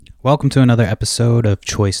Welcome to another episode of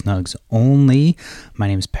Choice Nugs Only. My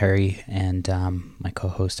name is Perry, and my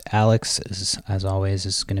co-host Alex, as always,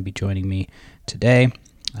 is going to be joining me today.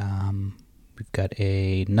 We've got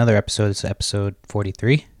another episode. It's episode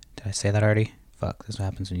 43. Did I say that already? Fuck, this is what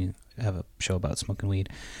happens when you have a show about smoking weed.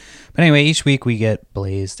 But anyway, each week we get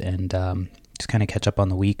blazed and just kind of catch up on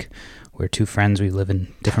the week. We're two friends. We live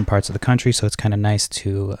in different parts of the country, so it's kind of nice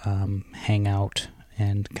to hang out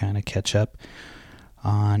and kind of catch up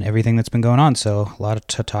on everything that's been going on. So a lot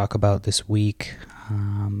to talk about this week.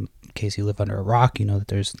 In case you live under a rock, you know that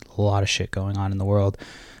there's a lot of shit going on in the world.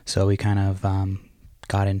 So we kind of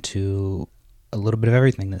got into a little bit of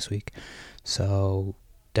everything this week. So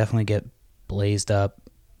definitely get blazed up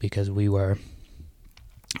because we were.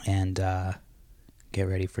 And get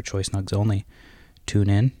ready for Choice Nugs Only. Tune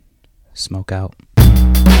in, smoke out.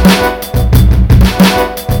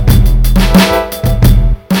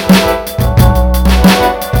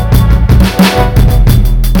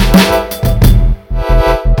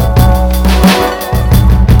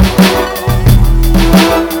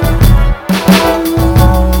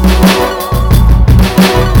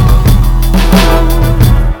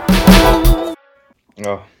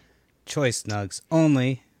 Choice Nugs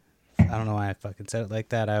Only. I don't know why I fucking said it like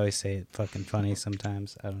that. I always say it fucking funny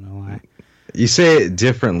sometimes. I don't know why. You say it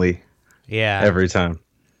differently. Yeah. Every time.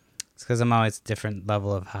 It's because I'm always different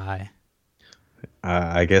level of high.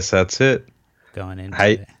 I guess that's it. Going into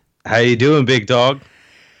it. How you doing, big dog?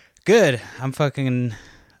 Good. I'm fucking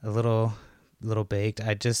a little baked.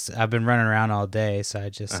 I've been running around all day, so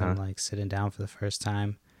I'm like sitting down for the first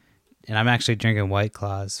time. And I'm actually drinking White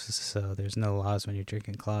Claws, so there's no laws when you're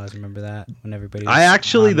drinking claws. Remember that? When everybody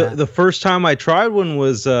was the first time I tried one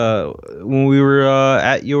was when we were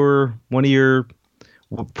at one of your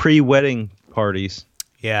pre-wedding parties.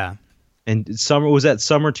 Yeah. And was that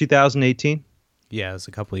summer 2018? Yeah, it was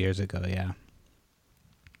a couple years ago, yeah.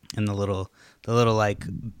 And the little like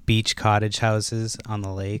beach cottage houses on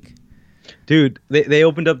the lake. Dude, they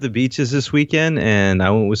opened up the beaches this weekend, and I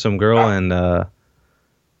went with some girl,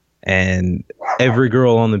 and every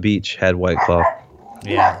girl on the beach had White Claw.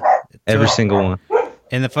 Yeah. Every single one.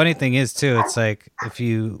 And the funny thing is, too, it's like if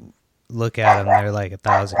you look at them, they're like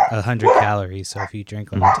 100 calories. So if you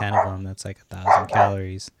drink like 10 of them, that's like 1,000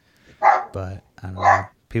 calories. But I don't know.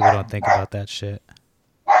 People don't think about that shit.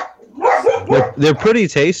 They're pretty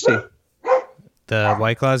tasty. The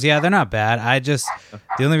White Claws, yeah, they're not bad. The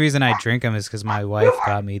only reason I drink them is because my wife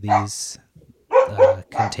got me these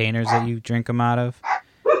containers that you drink them out of.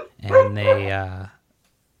 And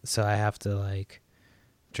so I have to like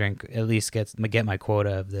drink, at least get my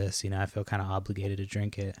quota of this. You know, I feel kind of obligated to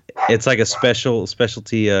drink it. It's like a specialty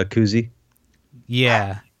koozie.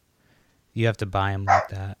 Yeah, you have to buy them like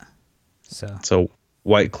that. So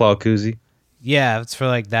White Claw koozie. Yeah, it's for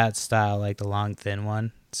like that style, like the long thin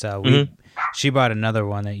one. So she bought another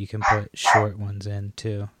one that you can put short ones in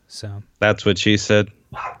too. So that's what she said.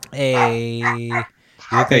 Hey, you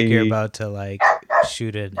look like you're about to like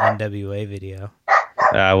shoot an NWA video.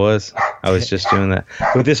 I was just doing that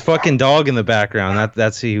with this fucking dog in the background.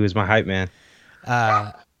 That's he was my hype man.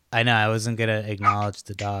 I know I wasn't gonna acknowledge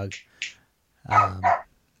the dog. Let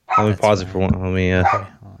me pause it for one. Let me okay, hold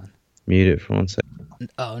on. Mute it for 1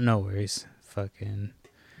 second. Oh, no worries. Fucking,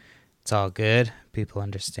 it's all good. People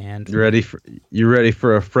understand. You ready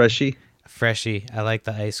for a freshie? A freshie. I like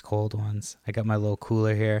the ice cold ones. I got my little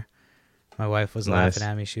cooler here. My wife was laughing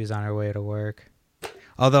at me. She was on her way to work.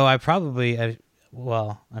 Although I can't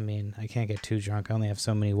get too drunk. I only have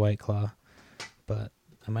so many White Claw. But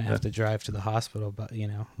I might have to drive to the hospital. But, you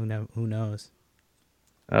know, who knows?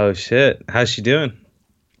 Oh, shit. How's she doing?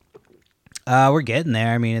 We're getting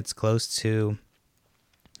there. I mean, it's close to...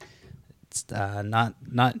 It's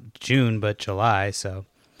not June, but July. So,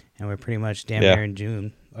 and we're pretty much damn near in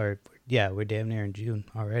June. We're damn near in June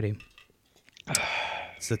already.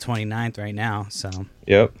 It's the 29th right now, so...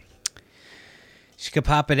 Yep. She could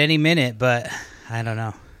pop at any minute, but I don't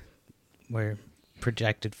know. We're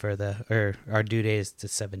projected for our due date is the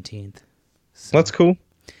 17th. So. That's cool.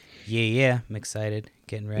 Yeah. I'm excited.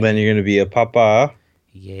 Getting ready. Then you're going to be a papa.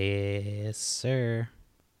 Yes, sir.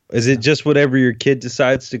 Is it just whatever your kid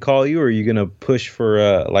decides to call you, or are you going to push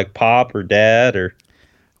for like pop or dad or...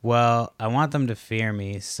 Well, I want them to fear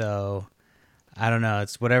me, so I don't know.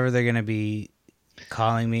 It's whatever they're going to be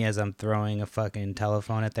calling me as I'm throwing a fucking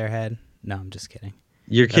telephone at their head. No, I'm just kidding.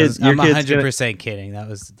 I'm 100% kidding. That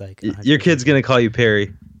was like 100%. Your kid's going to call you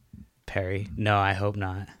Perry. Perry? No, I hope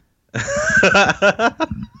not.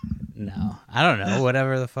 No, I don't know.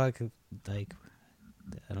 Whatever the fuck, like,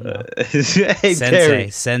 I don't know. Hey,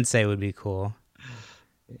 Sensei would be cool.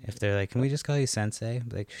 If they're like, can we just call you Sensei? I'm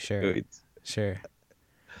like, sure, sure.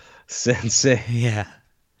 Sensei. Yeah.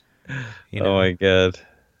 You Oh know, my god.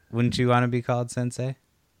 wouldn't you want to be called Sensei?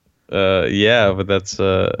 Yeah, but that's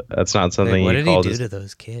not Like, something what you did he call do just to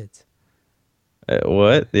those kids?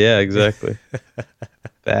 what? Yeah, exactly.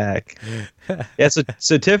 Back. Yeah,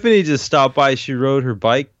 so Tiffany just stopped by. She rode her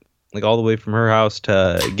bike like all the way from her house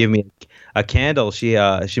to give me a candle. She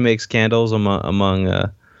makes candles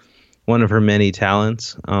among one of her many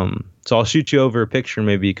talents. So I'll shoot you over a picture.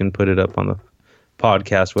 Maybe you can put it up on the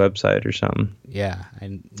podcast website or something. Yeah,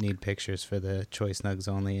 I need pictures for the Choice Nugs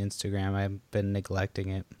Only Instagram. I've been neglecting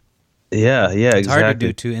it. Yeah, It's exactly. hard to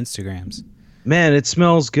do 2 Instagrams. Man, it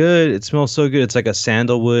smells good. It smells so good. It's like a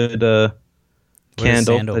sandalwood What is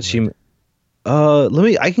candle sandalwood? that she.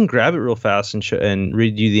 I can grab it real fast and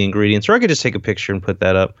read you the ingredients, or I could just take a picture and put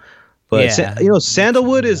that up. But Yeah.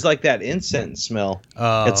 sandalwood is like that incense smell.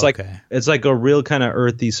 Oh, It's like okay. it's like a real kind of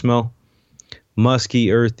earthy smell,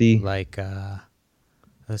 musky, earthy. Like,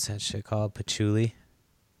 what's that shit called? Patchouli?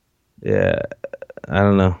 Yeah, I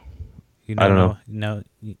don't know. You I don't know.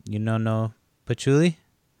 You know patchouli?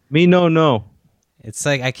 Me no. It's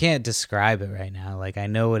like, I can't describe it right now. Like, I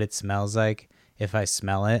know what it smells like if I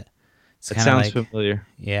smell it. It's It kind of sounds like, familiar.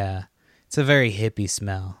 yeah, it's a very hippie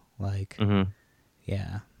smell. Like, Hmm.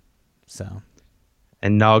 yeah. So,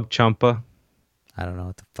 And Nag Champa. I don't know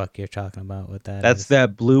what the fuck you're talking about with that. That's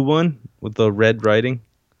that blue one with the red writing.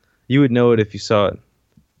 You would know it if you saw it.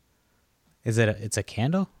 Is it? It's a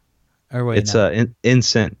candle, or wait, It's no,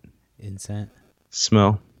 incense incense.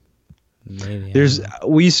 smell. Maybe.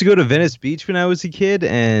 We used to go to Venice Beach when I was a kid,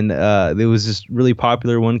 and there was this really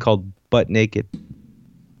popular one called Butt Naked.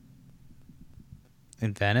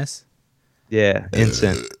 In Venice. Yeah,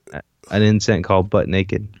 incense. An incense called Butt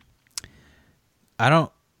Naked. I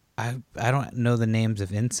don't know the names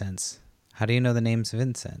of incense. How do you know the names of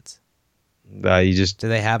incense? You just Do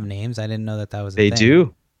they have names? I didn't know that was a they thing.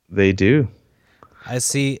 do. They do. I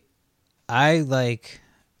see. I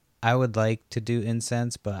would like to do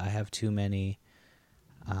incense, but I have too many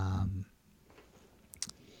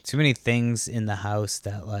things in the house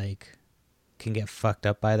that like can get fucked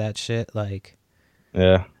up by that shit. Like,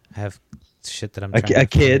 Yeah. I have shit that I'm A trying to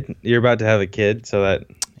kid. You're about to have a kid, so that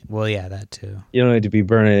Well, yeah, that too. you don't need to be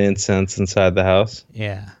burning incense inside the house.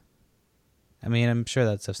 Yeah. I mean, I'm sure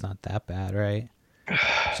that stuff's not that bad, right?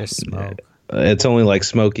 Just smoke. It's only like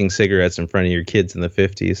smoking cigarettes in front of your kids in the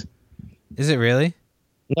 50s. Is it really?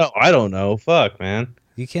 No, I don't know. Fuck, man.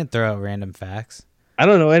 You can't throw out random facts. I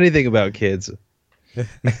don't know anything about kids.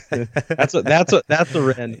 That's a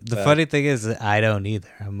random. The funny thing is that I don't either.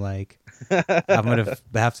 I'm like, I'm gonna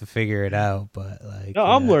have to figure it out, but like, No,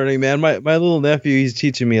 I'm learning, man. My little nephew, he's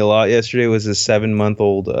teaching me a lot. Yesterday was his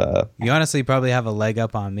 7-month-old. You honestly probably have a leg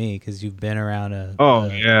up on me because you've been around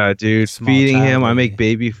Yeah, dude. small Feeding child him. I baby. make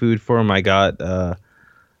baby food for him. I got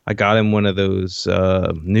him one of those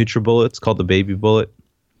NutriBullets called the Baby Bullet.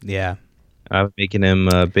 Yeah, I'm making him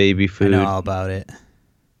baby I food. know all about it.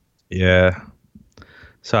 Yeah.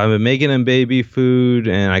 So I've been making him baby food,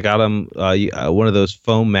 and I got him one of those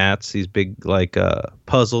foam mats, these big like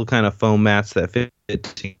puzzle kind of foam mats that fit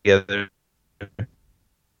together.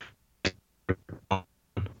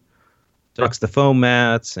 Sucks the foam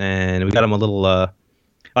mats, and we got him a little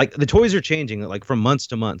like the toys are changing like from months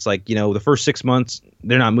to months. Like, you know, the first 6 months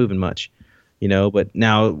they're not moving much, you know, but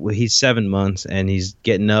now he's 7 months and he's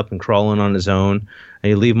getting up and crawling on his own. And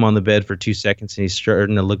you leave him on the bed for 2 seconds and he's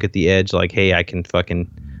starting to look at the edge like, hey, I can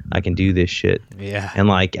do this shit. Yeah, And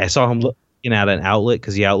like I saw him looking at an outlet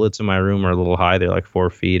because the outlets in my room are a little high. They're like 4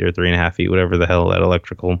 feet or 3.5 feet, whatever the hell that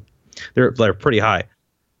electrical. They're pretty high.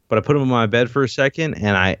 But I put him on my bed for a second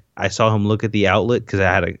and I saw him look at the outlet because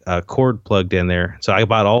I had a cord plugged in there. So I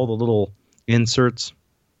bought all the little inserts,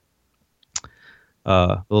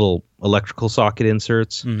 little electrical socket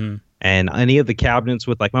inserts, mm-hmm. and any of the cabinets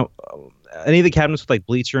with like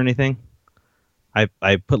bleach or anything.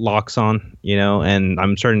 I put locks on, you know, and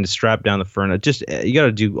I'm starting to strap down the furnace. Just you got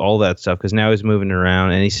to do all that stuff because now he's moving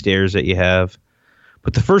around. Any stairs that you have,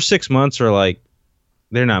 but the first 6 months are like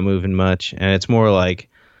they're not moving much, and it's more like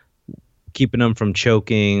keeping them from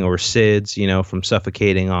choking or SIDS, you know, from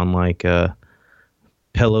suffocating on like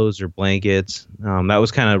pillows or blankets. That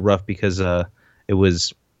was kind of rough because it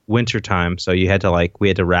was winter time, so we had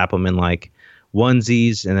to wrap them in like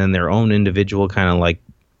onesies and then their own individual kind of like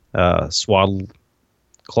swaddled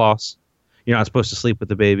cloths. You're not supposed to sleep with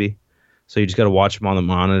the baby, so you just got to watch them on the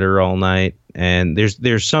monitor all night. And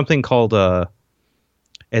there's something called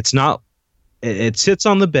it sits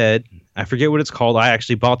on the bed. I forget what it's called. I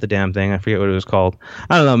actually bought the damn thing. I forget what it was called.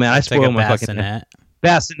 I don't know, man. I It's like spoil a my fucking. bassinet.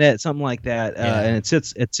 bassinet, something like that, and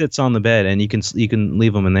it sits on the bed, and you can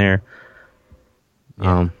leave them in there.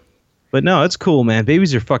 Yeah. But no, it's cool, man.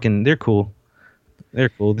 Babies are they're cool. They're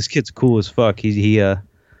cool. This kid's cool as fuck. His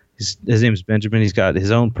name's Benjamin. He's got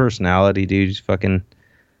his own personality, dude. He's fucking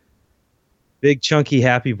big, chunky,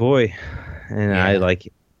 happy boy, and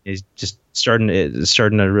he's just starting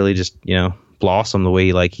to really just blossom the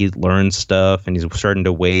way he learns stuff, and he's starting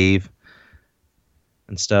to wave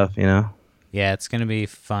and stuff. Yeah, it's gonna be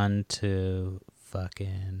fun to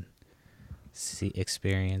fucking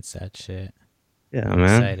experience that shit. Yeah, I'm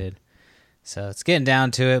man. excited. So it's getting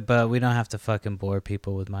down to it, but we don't have to fucking bore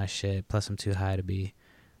people with my shit. Plus, I'm too high to be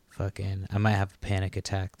fucking. I might have a panic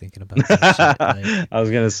attack thinking about that shit. Like, I was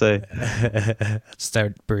gonna say,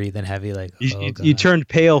 start breathing heavy. Like, you turned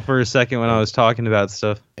pale for a second when I was talking about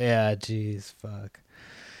stuff. Yeah, jeez, fuck.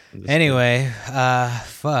 Anyway,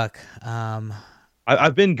 fuck.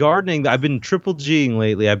 I've been gardening. I've been triple G'ing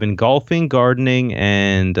lately. I've been golfing, gardening,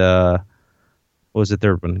 and what was it?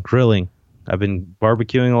 Third one, grilling. I've been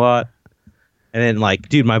barbecuing a lot. And then,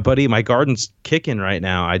 dude, my garden's kicking right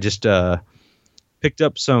now. I just picked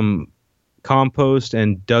up some compost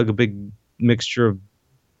and dug a big mixture of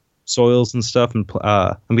soils and stuff. And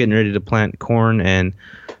I'm getting ready to plant corn and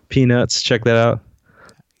peanuts. Check that out.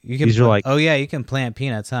 These are oh yeah, you can plant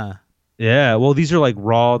peanuts, huh? Yeah, well, these are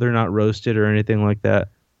raw. They're not roasted or anything like that.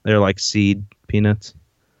 They're seed peanuts.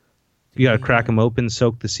 You got to crack them open,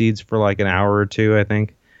 soak the seeds for an hour or two, I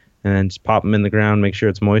think, and then just pop them in the ground, make sure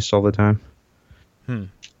it's moist all the time.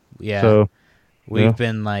 Yeah. So, we've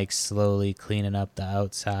been slowly cleaning up the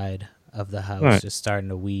outside of the house, just starting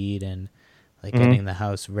to weed and getting the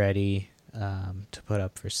house ready to put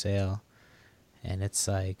up for sale. And it's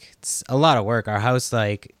a lot of work. Our house,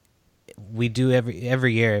 we do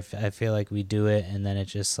every year. I feel like we do it, and then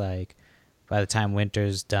it's just by the time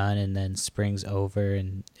winter's done and then spring's over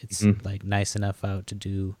and it's nice enough out to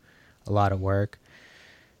do a lot of work,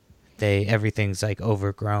 everything's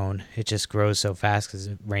overgrown. It just grows so fast because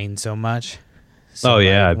it rains so much. So,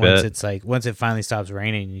 I bet. It's once it finally stops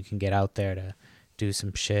raining, you can get out there to do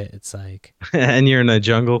some shit. It's and you're in a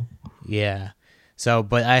jungle. Yeah. So,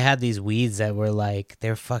 but I had these weeds that were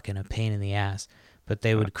they're fucking a pain in the ass, but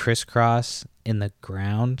they would crisscross in the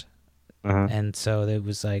ground. And so it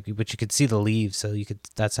was but you could see the leaves, so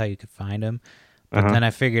that's how you could find them. But then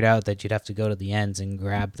I figured out that you'd have to go to the ends and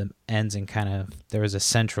grab the ends and there was a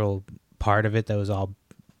central part of it that was all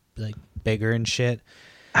bigger and shit.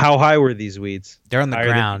 How high were these weeds? They're on the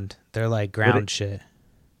ground. They're ground shit.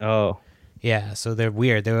 Oh. Yeah, so they're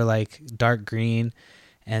weird. They were dark green.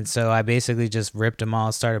 And so I basically just ripped them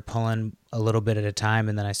all, started pulling a little bit at a time,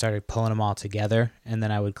 and then I started pulling them all together, and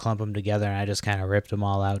then I would clump them together, and I just kind of ripped them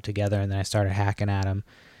all out together, and then I started hacking at them.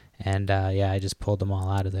 And I just pulled them all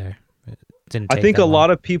out of there. I think a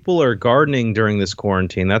lot of people are gardening during this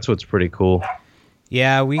quarantine. That's what's pretty cool.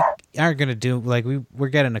 Yeah, we aren't going to do, we're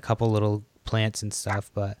getting a couple little plants and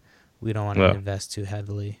stuff, but we don't want to invest too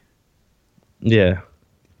heavily. Yeah.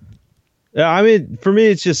 Yeah, I mean, for me,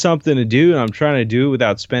 it's just something to do, and I'm trying to do it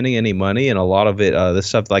without spending any money. And a lot of it, the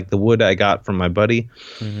stuff the wood I got from my buddy,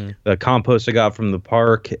 the compost I got from the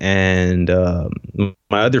park, and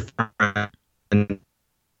my other friend.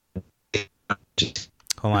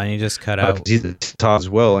 Hold on, you just cut out. He's as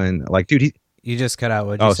well, and dude, you just cut out.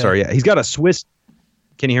 What'd you say? Sorry, yeah, he's got a Swiss.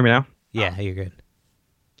 Can you hear me now? Yeah, you're good.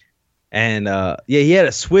 And he had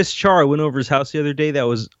a Swiss char. I went over his house the other day that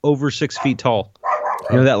was over 6 feet tall.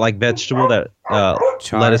 You know that vegetable, that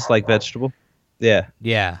lettuce-like vegetable? Yeah.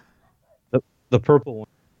 Yeah. The purple one.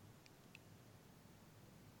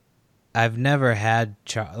 I've never had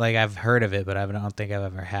I've heard of it, but I don't think I've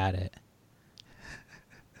ever had it.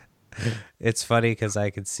 It's funny because I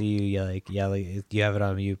could see you yelling. You have it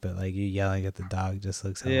on mute, but you yelling at the dog just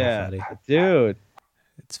looks funny. Dude.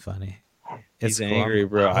 It's funny. He's angry,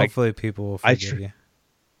 bro. Hopefully people will forgive you.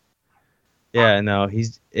 Yeah, no,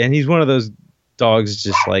 he's one of those dogs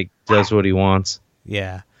just does what he wants.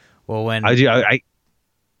 Yeah. Well, when I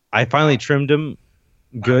finally trimmed him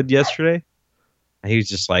good yesterday. He was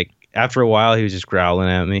just after a while he was just growling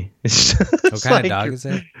at me. What kind of dog is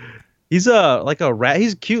it? He's a rat.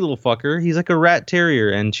 He's a cute little fucker. He's a rat terrier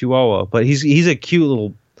and Chihuahua, but he's a cute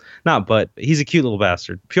little he's a cute little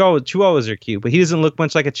bastard. Chihuahuas are cute, but he doesn't look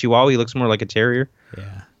much like a Chihuahua. He looks more like a terrier.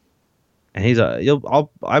 Yeah. And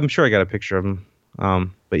I'm sure I got a picture of him.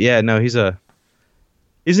 But yeah, no, he's an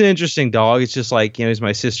interesting dog. It's just he's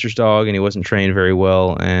my sister's dog, and he wasn't trained very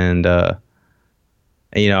well, and I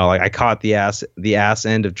caught the ass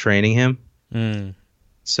end of training him.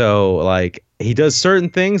 So he does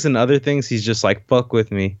certain things, and other things he's just fuck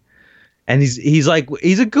with me. And he's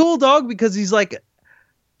a cool dog because he's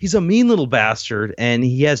he's a mean little bastard, and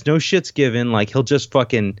he has no shits given. Like, he'll just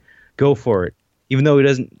fucking go for it, even though he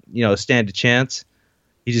doesn't, stand a chance.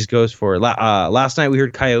 He just goes for it. Last night we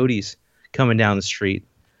heard coyotes coming down the street.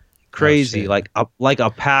 Crazy, like a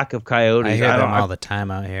pack of coyotes. I hear them all the time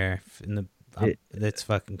out here. It's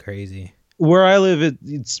fucking crazy. Where I live,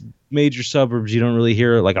 it's major suburbs. You don't really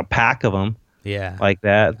hear like a pack of them. Yeah, like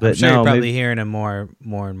that. But I'm sure you're probably hearing them more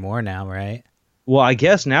and more now, right? Well, I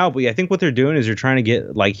guess now, but I think what they're doing is they're trying to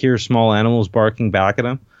get hear small animals barking back at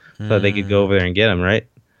them, so that they could go over there and get them, right?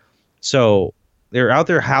 So they're out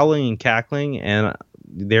there howling and cackling, and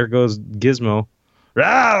there goes Gizmo,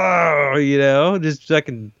 just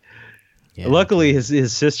fucking. Yeah, luckily,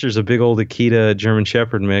 his sister's a big old Akita German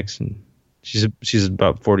Shepherd mix, and she's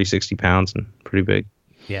about 40, 60 pounds and pretty big.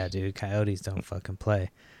 Yeah, dude, coyotes don't fucking play.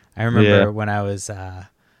 I remember when I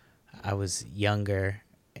was younger,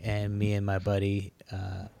 and me and my buddy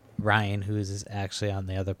Ryan, who is actually on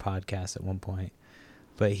the other podcast at one point,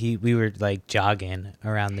 but we were like jogging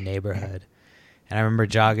around the neighborhood, and I remember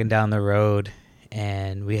jogging down the road,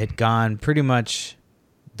 and we had gone pretty much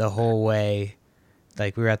the whole way.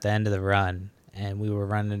 Like, we were at the end of the run, and we were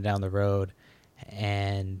running down the road,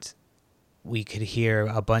 and we could hear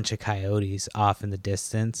a bunch of coyotes off in the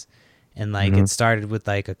distance. And it started with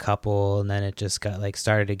a couple, and then it just got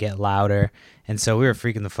started to get louder. And so we were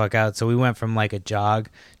freaking the fuck out. So we went from a jog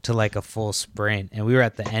to a full sprint, and we were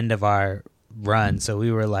at the end of our run. So we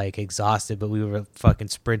were exhausted, but we were fucking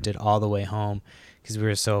sprinted all the way home because we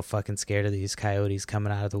were so fucking scared of these coyotes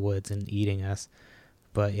coming out of the woods and eating us.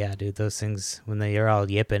 But yeah, dude, those things, when you're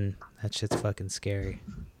all yipping, that shit's fucking scary.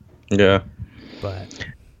 Yeah. But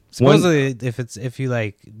supposedly, if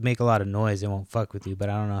you make a lot of noise, they won't fuck with you. But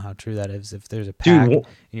I don't know how true that is. If there's a pack and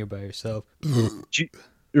you're by yourself.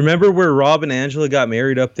 Remember where Rob and Angela got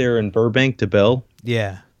married up there in Burbank to Bill?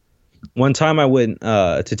 Yeah. One time I went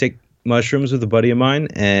to take mushrooms with a buddy of mine,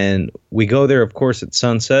 and we go there, of course, at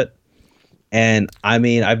sunset. And I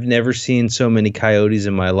mean, I've never seen so many coyotes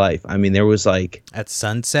in my life. I mean, there was at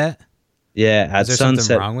sunset. Yeah, at sunset. Is there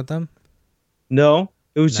something wrong with them? No,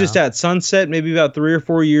 it was just at sunset, maybe about 3 or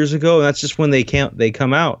 4 years ago. And that's just when they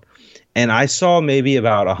come out. And I saw maybe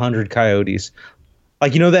about 100 coyotes.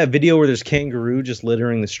 That video where there's kangaroo just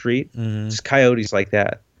littering the street? Mm-hmm. Just coyotes like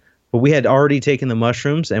that. But we had already taken the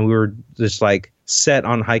mushrooms, and we were just set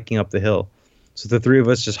on hiking up the hill. So the three of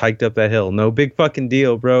us just hiked up that hill. No big fucking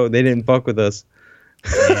deal, bro. They didn't fuck with us.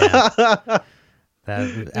 Yeah.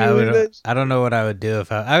 I don't know what I would do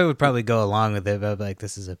if I would probably go along with it, but I'd be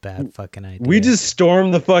this is a bad fucking idea. We just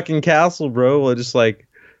stormed the fucking castle, bro. We're just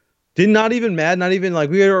not even mad, not even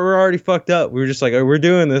we're already fucked up. We were just oh, we're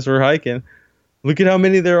doing this, we're hiking. Look at how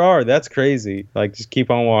many there are. That's crazy. Just keep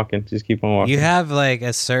on walking. Just keep on walking. You have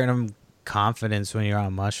a certain confidence when you're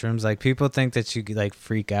on mushrooms. People think that you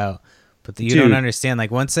freak out. But you don't understand.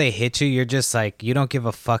 Once they hit you, you're just you don't give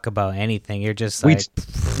a fuck about anything. You're just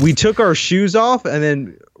we took our shoes off and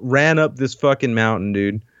then ran up this fucking mountain,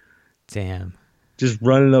 dude. Damn. Just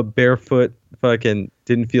running up barefoot, fucking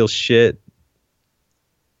didn't feel shit.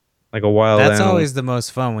 Like a wild That's animal. always the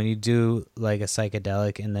most fun when you do a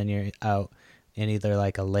psychedelic and then you're out in either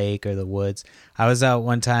a lake or the woods. I was out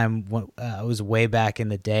one time, it was way back in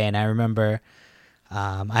the day, and I remember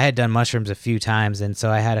I had done mushrooms a few times, and so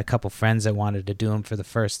I had a couple friends that wanted to do them for the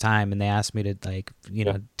first time, and they asked me to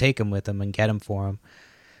take them with them and get them for them.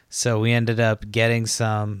 So we ended up getting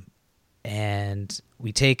some, and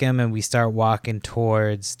we take them and we start walking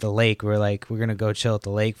towards the lake. We're we're gonna go chill at the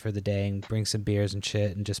lake for the day and bring some beers and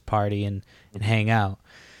shit and just party and hang out.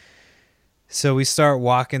 So we start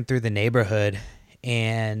walking through the neighborhood,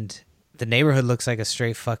 and the neighborhood looks like a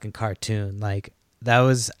straight fucking cartoon.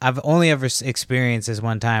 I've only ever experienced this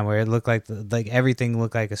one time where it looked everything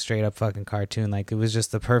looked like a straight up fucking cartoon. It was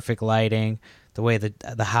just the perfect lighting, the way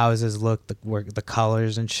the houses looked, the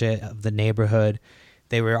colors and shit of the neighborhood.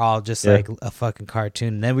 They were all just like a fucking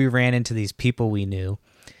cartoon. And then we ran into these people we knew,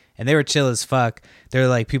 and they were chill as fuck. They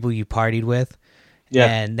were people you partied with. Yeah.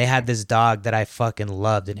 And they had this dog that I fucking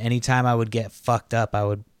loved. And anytime I would get fucked up, I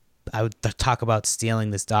would talk about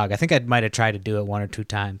stealing this dog. I think I might have tried to do it 1 or 2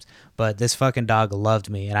 times, but this fucking dog loved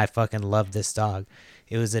me, and I fucking loved this dog.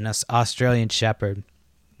 It was an Australian Shepherd.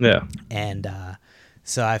 Yeah. And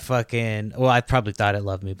so I probably thought it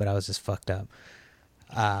loved me, but I was just fucked up.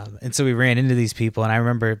 And so we ran into these people, and I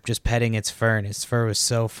remember just petting its fur, and its fur was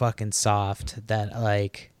so fucking soft that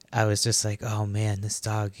I was just oh man,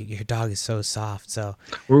 your dog is so soft. So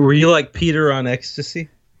were you like Peter on ecstasy?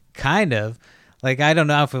 Kind of. I don't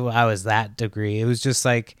know if I was that degree. It was just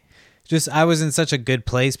I was in such a good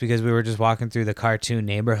place because we were just walking through the cartoon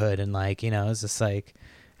neighborhood, and it was just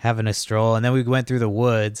having a stroll, and then we went through the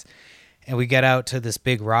woods, and we got out to this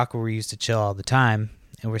big rock where we used to chill all the time,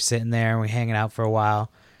 and we're sitting there and we're hanging out for a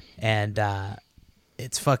while, and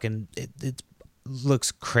it's fucking it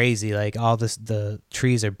looks crazy. Like all this, the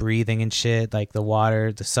trees are breathing and shit. Like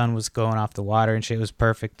the sun was going off the water and shit. It was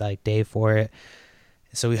perfect like day for it.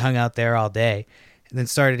 So we hung out there all day, and then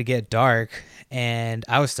started to get dark, and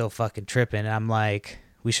I was still fucking tripping. And I'm like,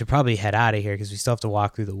 we should probably head out of here because we still have to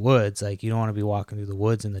walk through the woods. Like, you don't want to be walking through the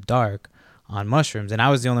woods in the dark on mushrooms. And I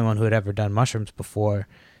was the only one who had ever done mushrooms before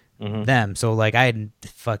them. So like I had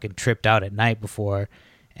fucking tripped out at night before,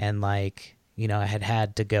 and like, you know, I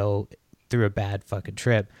had to go through a bad fucking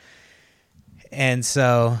trip. And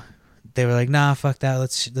so they were like, nah, fuck that.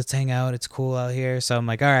 Let's hang out. It's cool out here. So I'm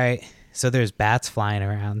like, all right. So there's bats flying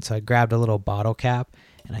around. So I grabbed a little bottle cap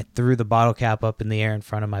and I threw the bottle cap up in the air in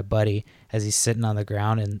front of my buddy as he's sitting on the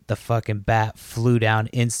ground, and the fucking bat flew down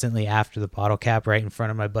instantly after the bottle cap right in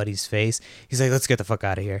front of my buddy's face. He's like, let's get the fuck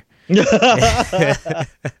out of here. That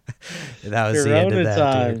was the end of that,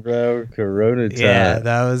 time, dude. bro. Corona time. Yeah,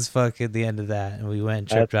 that was fucking the end of that. And we went and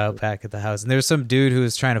tripped out back at the house. And there was some dude who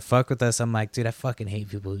was trying to fuck with us. I'm like, dude, I fucking hate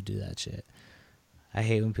people who do that shit. I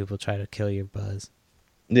hate when people try to kill your buzz.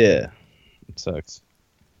 Yeah. It sucks.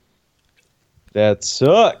 That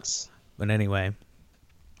sucks. But anyway,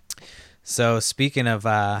 so speaking of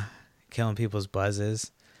killing people's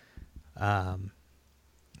buzzes, the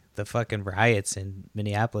fucking riots in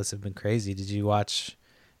Minneapolis have been crazy. Did you watch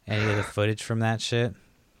any of the footage from that shit?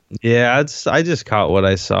 Yeah, I just caught what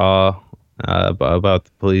I saw about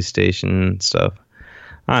the police station and stuff.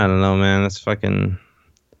 I don't know, man. It's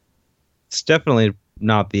definitely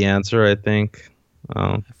not the answer, I think.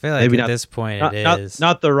 I feel like at this point it is.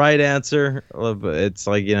 Not the right answer, but it's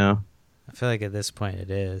like, you know. I feel like at this point it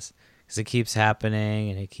is. Because it keeps happening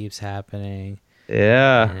and it keeps happening.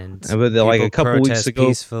 Yeah. But like a couple weeks ago,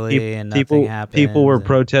 peacefully and nothing happens. People were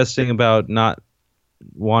protesting about not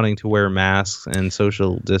wanting to wear masks and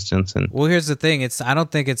social distance. And well, here's the thing. I don't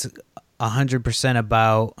think it's 100%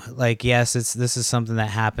 about, like, yes, this is something that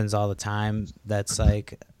happens all the time. That's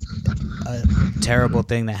like a terrible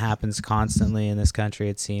thing that happens constantly in this country,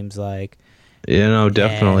 it seems like. You know,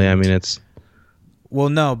 definitely. I mean, it's... Well,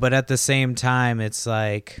 no, but at the same time, it's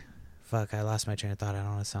like... Fuck, I lost my train of thought. I don't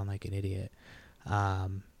want to sound like an idiot.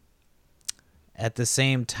 At the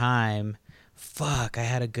same time... Fuck, I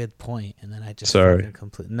had a good point, and then I just... Sorry.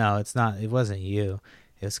 No, it's not. It wasn't you.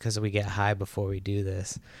 It was because we get high before we do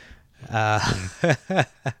this. But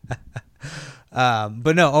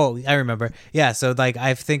no, I remember. Yeah, so like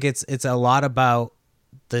I think it's a lot about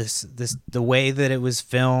this the way that it was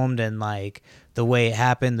filmed, and like the way it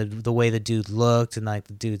happened, the way the dude looked, and like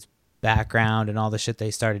the dude's background and all the shit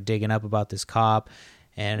they started digging up about this cop,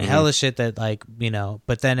 and hella shit that, like, you know.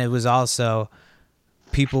 But then it was also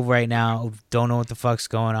people right now don't know what the fuck's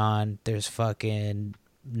going on. There's fucking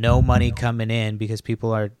no money coming in because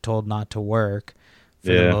people are told not to work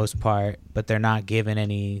for the most part, but they're not given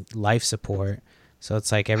any life support. So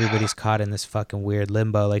it's like everybody's caught in this fucking weird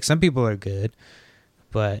limbo. Like, some people are good,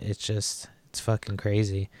 but it's fucking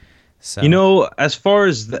crazy. So, you know, as far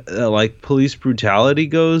as like police brutality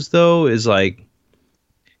goes, though, is like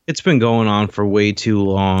it's been going on for way too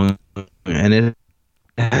long, and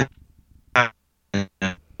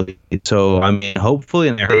so I mean, hopefully,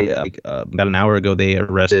 about an hour ago they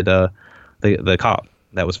arrested the cop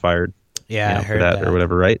that was fired. Yeah, I heard that or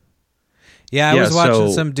whatever, right? Yeah, I was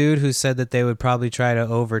watching some dude who said that they would probably try to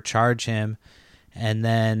overcharge him, and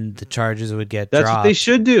then the charges would get dropped. That's what they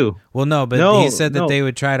should do. Well, no, but he said that they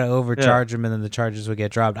would try to overcharge him, and then the charges would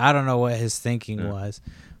get dropped. I don't know what his thinking was,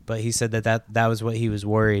 but he said that was what he was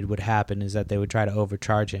worried would happen, is that they would try to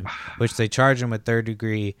overcharge him, which they charge him with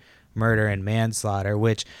third-degree murder and manslaughter,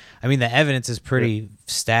 which, I mean, the evidence is pretty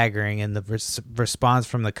staggering, and the response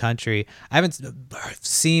from the country. I haven't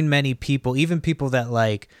seen many people, even people that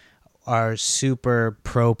like are super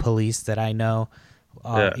pro-police that I know,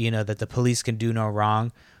 you know, that the police can do no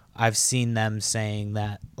wrong. I've seen them saying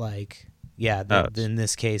that, like, yeah, in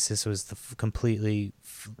this case, this was completely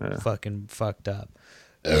fucking fucked up.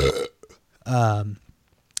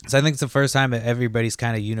 So I think it's the first time that everybody's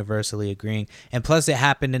kind of universally agreeing. And plus it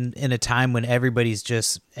happened in a time when everybody's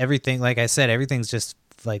just, everything, like I said, everything's just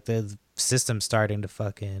like the system's starting to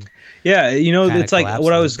fucking... Yeah, you know, it's like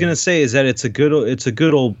what I was going to say is that it's a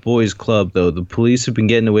good old boys club, though. The police have been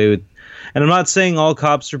getting away with... And I'm not saying all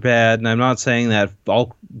cops are bad, and I'm not saying that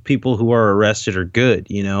all people who are arrested are good,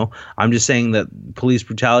 you know. I'm just saying that police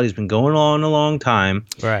brutality has been going on a long time.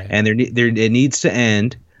 Right. And it needs to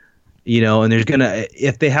end. And there's gonna,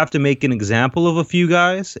 if they have to make an example of a few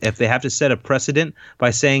guys, if they have to set a precedent by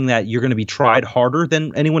saying that you're going to be tried harder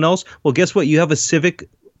than anyone else, well, guess what? You have a civic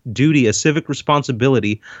duty, a civic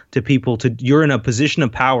responsibility to people. You're in a position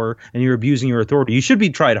of power and you're abusing your authority. You should be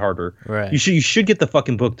tried harder. Right. You should get the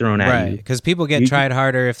fucking book thrown at you. Because people get tried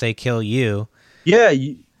harder if they kill you. Yeah.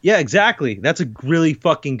 Yeah. Exactly. That's a really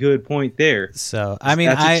fucking good point there. So I mean,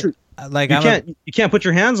 you can't put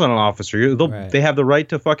your hands on an officer. They have the right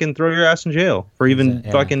to fucking throw your ass in jail for even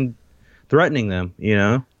fucking threatening them.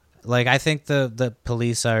 Like, I think the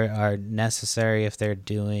police are necessary if they're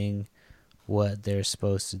doing what they're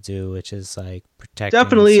supposed to do, which is like protecting.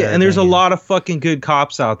 Definitely, and there's a lot of fucking good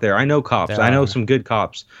cops out there. I know cops. I know some good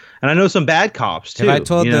cops, and I know some bad cops too. Have I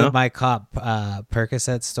told my cop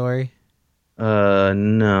Percocet story?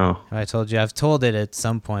 No. I told you. I've told it at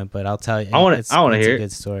some point, but I'll tell you. I want to hear. It's a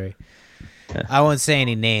good story. Yeah. I won't say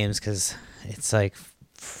any names because it's like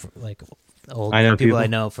old people I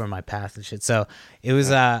know from my past and shit. So it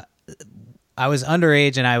was I was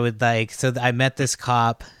underage, and I would I met this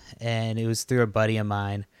cop, and it was through a buddy of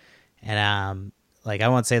mine, and I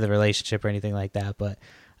won't say the relationship or anything like that, but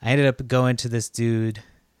I ended up going to this dude.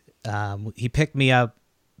 He picked me up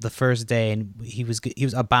the first day, and he was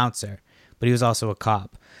a bouncer, but he was also a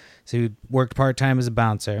cop. So he worked part-time as a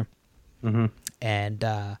bouncer. Mm-hmm.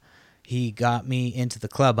 And he got me into the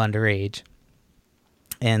club underage.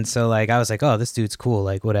 And so I was like, oh, this dude's cool,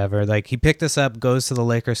 whatever. He picked us up, goes to the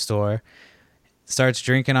liquor store, starts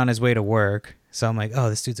drinking on his way to work. So I'm like, oh,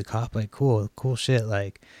 this dude's a cop, cool shit.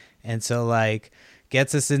 And so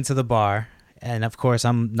gets us into the bar. And of course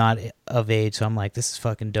I'm not of age, so I'm like, this is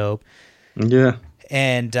fucking dope. Yeah.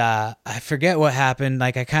 And I forget what happened.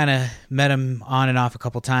 I kind of met him on and off a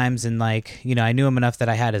couple times, and I knew him enough that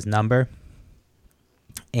I had his number.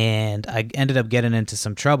 And I ended up getting into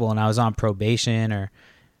some trouble, and I was on probation, or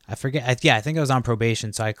I forget. I think I was on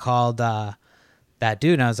probation. So I called that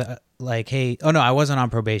dude, and I was like, hey, oh no, I wasn't on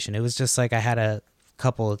probation. It was just I had a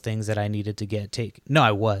couple of things that I needed to get taken. No,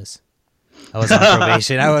 I was on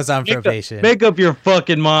probation. Make up your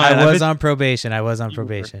fucking mind. I was on probation.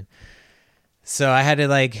 So I had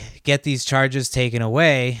to get these charges taken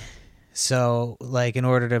away. So in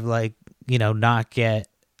order to not get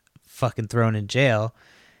fucking thrown in jail.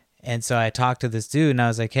 And so I talked to this dude, and I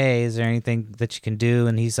was like, hey, is there anything that you can do?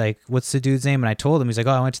 And he's like, what's the dude's name? And I told him. He's like,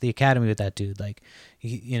 oh, I went to the academy with that dude. I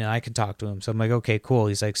can talk to him. So I'm like, okay, cool.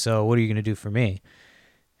 He's like, so what are you going to do for me?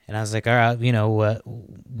 And I was like, all right,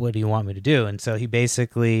 what do you want me to do? And so he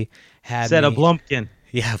basically had a Blumpkin.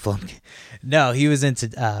 Yeah, Blumpkin. No, he was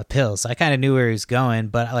into pills. I kind of knew where he was going,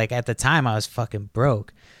 but at the time I was fucking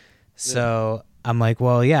broke. So I'm like,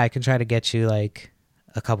 well, yeah, I can try to get you a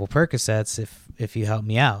couple Percocets if you help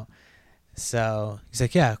me out. So he's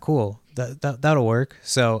like, yeah, cool. That'll work.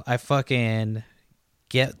 So I fucking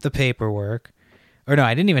get the paperwork. Or no,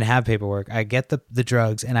 I didn't even have paperwork. I get the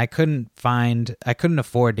drugs, and I couldn't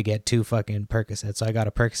afford to get 2 fucking Percocets. So I got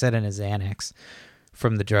a Percocet and a Xanax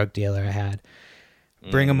from the drug dealer I had.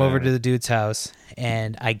 Bring him over to the dude's house,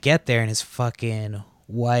 and I get there, and his fucking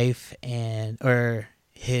wife it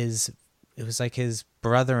was his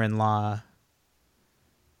brother-in-law.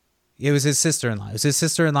 It was his sister-in-law. It was his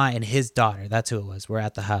sister-in-law and his daughter. That's who it was. We're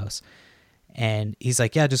at the house. And he's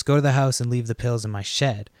like, yeah, just go to the house and leave the pills in my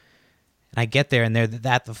shed. And I get there, and they're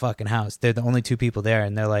at the fucking house. They're the only 2 people there,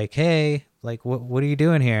 and they're like, hey, what are you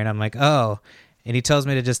doing here? And I'm like, oh. And he tells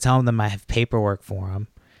me to just tell them I have paperwork for him.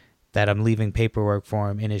 That I'm leaving paperwork for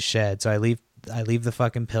him in his shed. So I leave the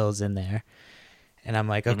fucking pills in there. And I'm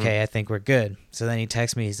like, okay, I think we're good. So then he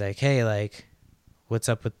texts me, he's like, hey, what's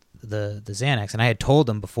up with the Xanax? And I had told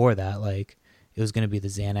him before that, it was going to be the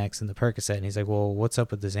Xanax and the Percocet. And he's like, well, what's up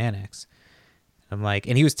with the Xanax? I'm like,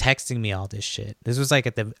 and he was texting me all this shit. This was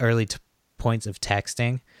at the early points of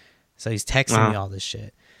texting. So he's texting me all this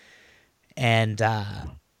shit. And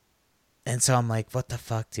so I'm like, what the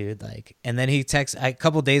fuck, dude? And then he texts, a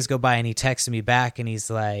couple days go by, and he texted me back, and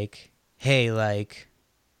he's like, hey,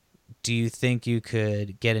 do you think you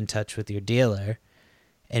could get in touch with your dealer?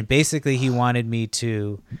 And basically he wanted me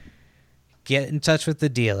to get in touch with the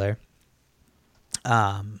dealer.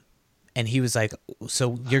 And he was like,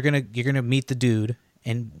 so you're going to meet the dude,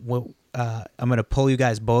 and I'm going to pull you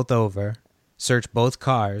guys both over, search both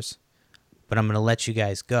cars, but I'm going to let you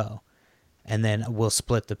guys go. And then we'll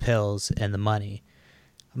split the pills and the money.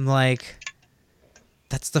 I'm like,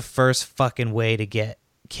 that's the first fucking way to get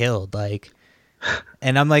killed.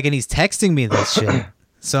 And I'm like, and he's texting me this shit.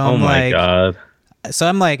 So I'm God. So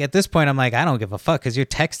I'm like, at this point, I'm like, I don't give a fuck because you're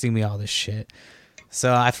texting me all this shit.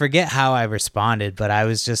 So I forget how I responded, but I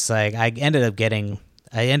was just like, I ended up getting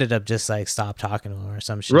I ended up just like stop talking to him or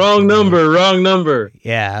some shit. Wrong number.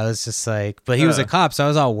 Yeah, I was just like, but he was a cop, so I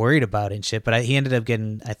was all worried about it and shit. But he ended up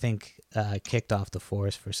getting, I think, kicked off the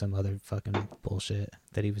force for some other fucking bullshit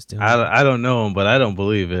that he was doing. I don't know him, but I don't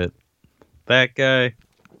believe it. That guy.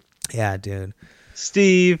 Yeah, dude.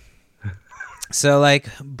 Steve. So like,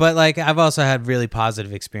 but like, I've also had really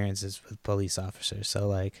positive experiences with police officers. So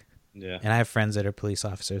like, yeah, and I have friends that are police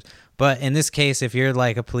officers. But in this case, if you're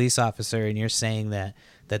like a police officer and you're saying that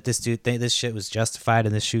this dude, this shit was justified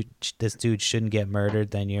and this dude shouldn't get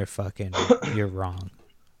murdered, then you're wrong.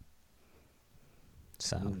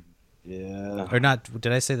 So, yeah, or not?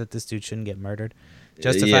 Did I say that this dude shouldn't get murdered?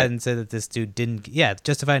 Justified and say that this dude didn't. Yeah,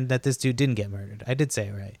 justified that this dude didn't get murdered. I did say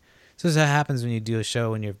it right. So this is what happens when you do a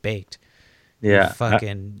show when you're baked. Yeah, you're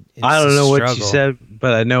fucking. I don't know what you said,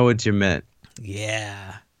 but I know what you meant.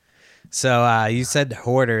 Yeah. So you said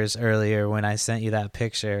hoarders earlier when I sent you that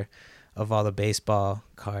picture of all the baseball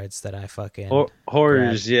cards that I fucking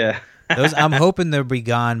hoarders. Grabbed. Yeah, those I'm hoping they'll be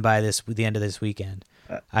gone by the end of this weekend.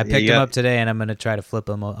 I picked them up today, and I'm gonna try to flip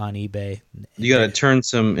them on eBay. You gotta turn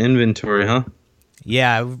some inventory, huh?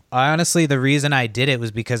 Yeah, honestly, the reason I did it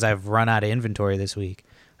was because I've run out of inventory this week.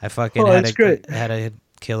 I fucking had a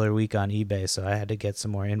killer week on eBay, so I had to get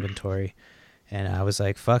some more inventory. And I was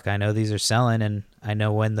like, fuck, I know these are selling, and I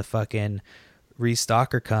know when the fucking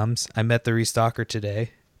restocker comes. I met the restocker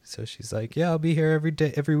today. So she's like, yeah, I'll be here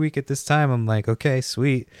every week at this time. I'm like, okay,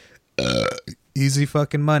 sweet. Easy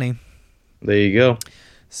fucking money. There you go.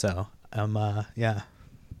 So, yeah.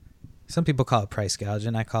 Some people call it price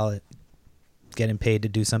gouging. I call it getting paid to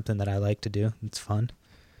do something that I like to do. It's fun.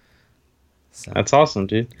 So, that's awesome,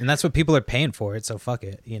 dude. And that's what people are paying for it, so fuck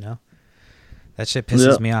it, you know? That shit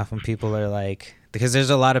pisses me off when people are like, because there's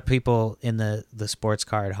a lot of people in the sports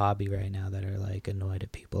card hobby right now that are like annoyed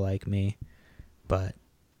at people like me. But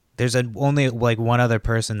there's only like one other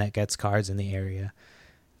person that gets cards in the area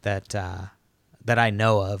that I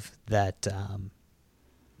know of that,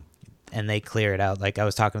 and they clear it out. Like I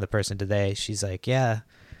was talking to the person today. She's like, yeah,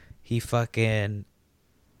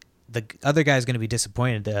 the other guy's going to be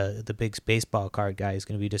disappointed. The big baseball card guy is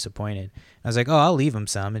going to be disappointed. I was like, oh, I'll leave him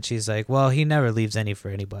some. And she's like, well, he never leaves any for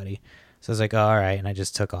anybody. So I was like, oh, all right. And I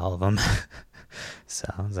just took all of them. So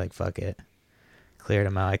I was like, fuck it. Cleared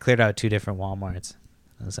them out. I cleared out 2 different Walmarts.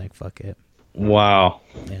 I was like, fuck it. Wow.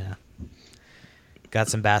 Yeah. Got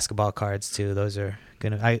some basketball cards too. Those are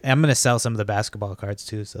I'm gonna sell some of the basketball cards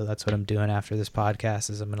too. So that's what I'm doing after this podcast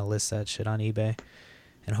is I'm gonna list that shit on eBay.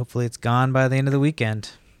 And hopefully it's gone by the end of the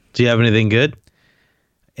weekend. Do you have anything good?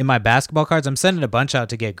 In my basketball cards, I'm sending a bunch out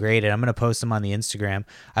to get graded. I'm going to post them on the Instagram.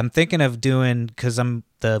 I'm thinking of doing, because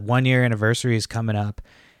the 1 year anniversary is coming up,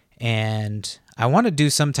 and I want to do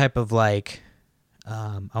some type of like,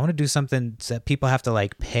 I want to do something that people have to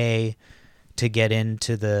like pay to get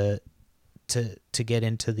into the, to get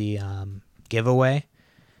into the giveaway.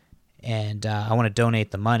 And I want to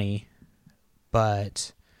donate the money,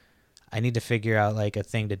 but I need to figure out like a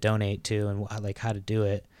thing to donate to and like how to do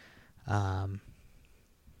it.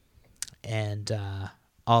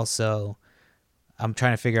 Also I'm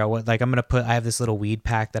trying to figure out what, like, I have this little weed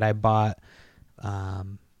pack that I bought,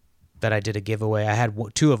 that I did a giveaway. I had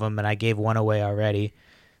 2 of them and I gave 1 away already.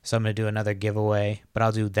 So I'm going to do another giveaway, but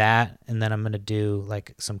I'll do that. And then I'm going to do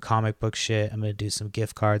like some comic book shit. I'm going to do some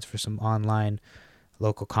gift cards for some online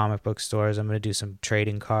local comic book stores. I'm going to do some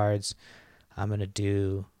trading cards. I'm going to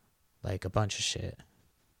do like a bunch of shit.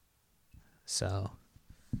 So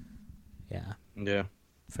yeah. Yeah.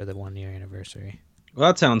 For the 1 year anniversary. Well,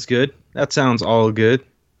 that sounds good. That sounds all good.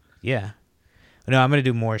 Yeah. No, I'm gonna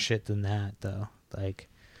do more shit than that though. Like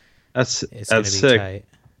it's gonna be sick. tight.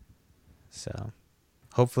 So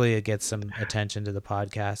hopefully it gets some attention to the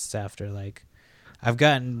podcasts after, like, I've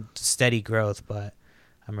gotten steady growth, but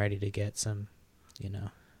I'm ready to get some, you know.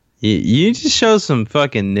 You just show some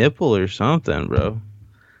fucking nipple or something, bro.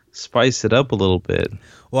 Spice it up a little bit.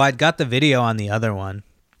 Well, I got the video on the other one.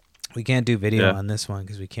 We can't do video on this one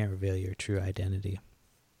because we can't reveal your true identity.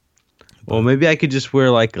 Well, maybe I could just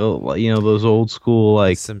wear like those old school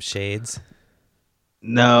like some shades.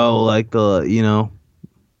 No, like the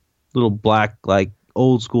little black like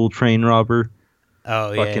old school train robber.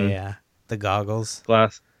 Oh yeah. The goggles.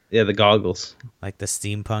 Glass. Yeah, the goggles. Like the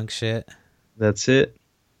steampunk shit. That's it.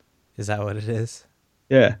 Is that what it is?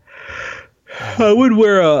 Yeah. I would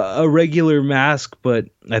wear a regular mask, but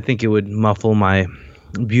I think it would muffle my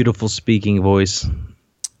beautiful speaking voice.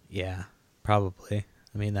 Yeah, probably.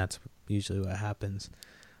 I mean, that's usually what happens.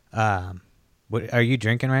 What are you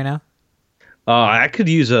drinking right now? I could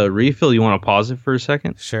use a refill. You want to pause it for a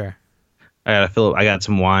second? Sure. I gotta fill it. I got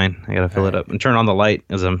some wine. I gotta fill it up and turn on the light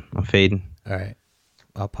as I'm fading. All right.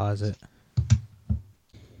 I'll pause it.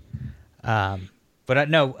 But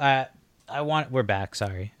no, we're back.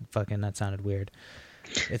 Sorry, fucking that sounded weird.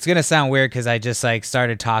 It's gonna sound weird because I just like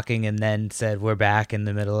started talking and then said we're back in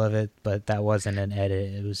the middle of it, but that wasn't an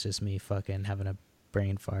edit. It was just me fucking having a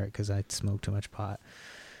brain fart because I smoked too much pot.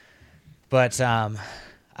 But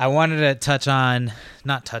I wanted to sound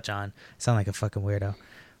like a fucking weirdo.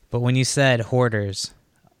 But when you said Hoarders,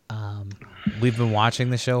 we've been watching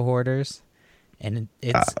the show Hoarders, and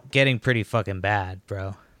it's getting pretty fucking bad,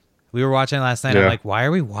 bro. We were watching it last night. Yeah. I'm like, why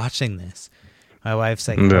are we watching this? My wife's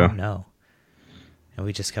like, I don't know. And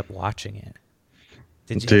we just kept watching it.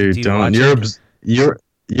 Dude, don't. You're.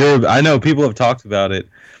 I know people have talked about it.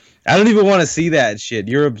 I don't even want to see that shit.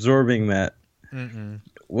 You're absorbing that.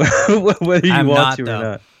 Whether you want to or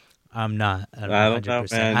not. I'm not. I don't know,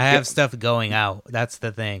 man. I have stuff going out. That's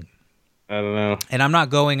the thing. I don't know. And I'm not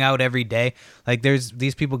going out every day. Like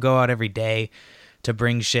these people go out every day to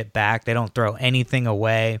bring shit back. They don't throw anything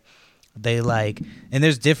away. And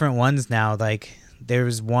there's different ones now. Like there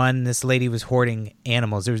was one, this lady was hoarding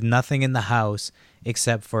animals. There was nothing in the house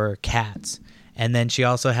except for cats. And then she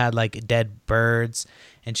also had like dead birds,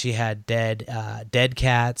 and she had dead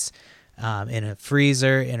cats in a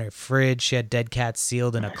freezer, in her fridge. She had dead cats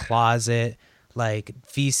sealed in a closet, like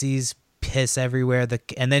feces, piss everywhere.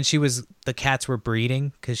 And then the cats were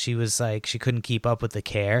breeding because she was like, she couldn't keep up with the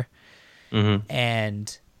care. Mm-hmm.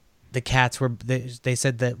 And the cats they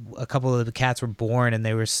said that a couple of the cats were born, and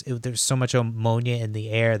there was so much ammonia in the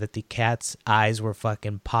air that the cats' eyes were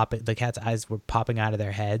fucking popping. The cats' eyes were popping out of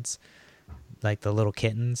their heads, like the little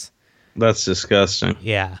kittens. That's disgusting.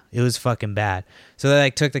 Yeah, it was fucking bad. So they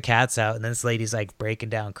like took the cats out, and this lady's like breaking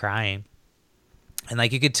down crying, and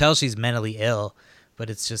like you could tell she's mentally ill, but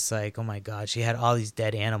it's just like, oh my god, she had all these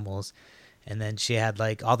dead animals, and then she had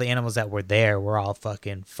like all the animals that were there were all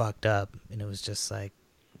fucking fucked up, and it was just like,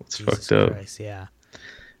 it's Jesus fucked up. Christ, yeah.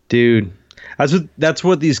 Dude, that's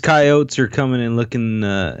what these coyotes are coming and looking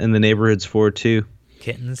in the neighborhoods for too.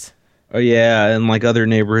 Kittens. Oh yeah, and like other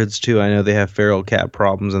neighborhoods too. I know they have feral cat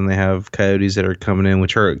problems, and they have coyotes that are coming in,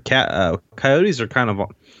 which are coyotes are kind of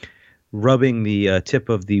rubbing the tip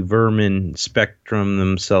of the vermin spectrum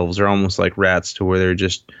themselves. They're almost like rats, to where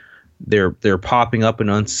they're popping up in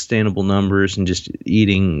unsustainable numbers and just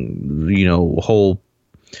eating, whole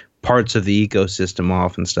parts of the ecosystem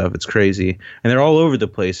off and stuff. It's crazy, and they're all over the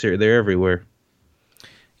place. They're everywhere.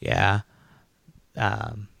 Yeah.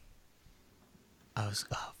 I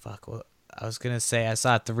was gonna say I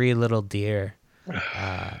saw 3 little deer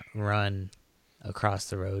run across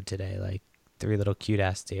the road today, like 3 little cute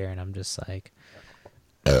ass deer, and I'm just like,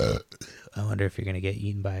 I wonder if you're gonna get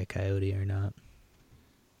eaten by a coyote or not.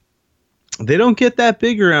 They don't get that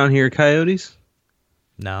big around here, coyotes.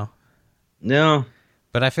 No.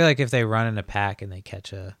 But I feel like if they run in a pack and they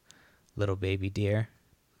catch a little baby deer,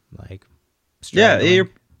 like, yeah,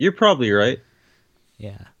 you're probably right.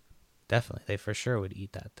 Yeah. Definitely. They for sure would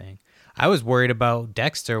eat that thing. I was worried about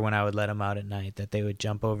Dexter when I would let him out at night, that they would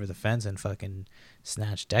jump over the fence and fucking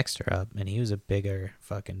snatch Dexter up. And he was a bigger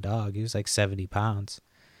fucking dog. He was like 70 pounds.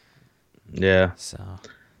 Yeah. So.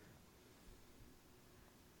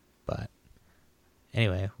 But.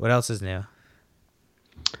 Anyway, what else is new?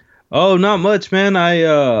 Oh, not much, man.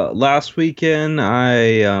 Last weekend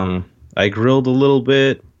I grilled a little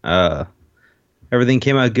bit. Everything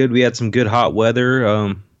came out good. We had some good hot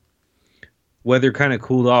weather. Weather kind of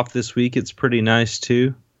cooled off this week. It's pretty nice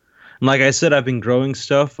too. And like I said, I've been growing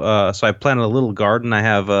stuff. So I planted a little garden. I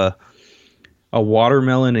have a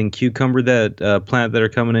watermelon and cucumber plant that are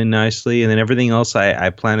coming in nicely, and then everything else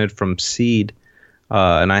I planted from seed.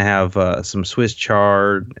 And I have some Swiss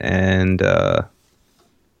chard and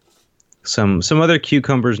some other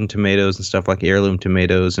cucumbers and tomatoes and stuff, like heirloom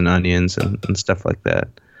tomatoes and onions and stuff like that.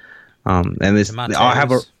 And this I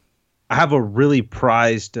have a really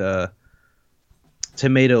prized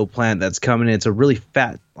tomato plant that's coming in. It's a really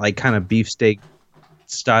fat, like kind of beefsteak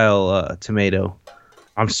style tomato.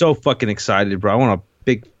 I'm so fucking excited, bro. I want a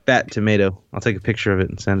big fat tomato. I'll take a picture of it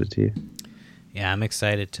and send it to you. Yeah, I'm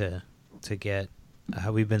excited to get.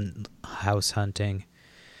 We've been house hunting,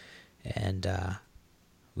 and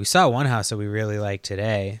we saw one house that we really liked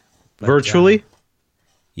today. But, virtually?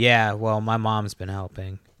 Yeah. Well, my mom's been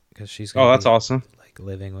helping because she's. That's awesome. Like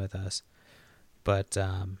living with us, but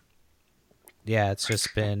yeah, it's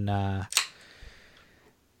just been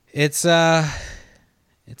it's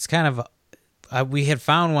kind of we had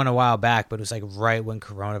found one a while back, but it was like right when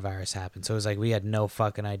coronavirus happened, so it was like we had no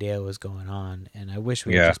fucking idea what was going on, and I wish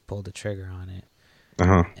we had just pulled the trigger on it.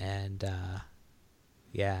 And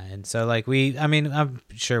yeah, and so like I'm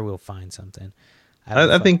sure we'll find something,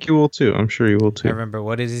 I think you will too. I'm sure you will I too. remember,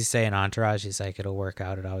 what did he say in Entourage? He's like, it'll work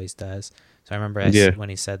out. It always does. So I remember Yeah. when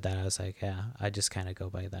he said that, I was like, yeah, I just kind of go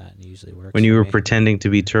by that, and it usually works When you for were me. pretending to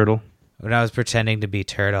be Turtle. When I was pretending to be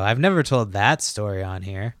Turtle. I've never told that story on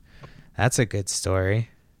here. That's a good story.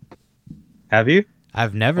 Have you?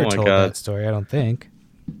 I've never Oh my told God. that story, I don't think.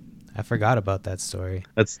 I forgot about that story.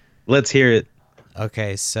 Let's hear it.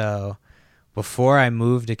 Okay, so before I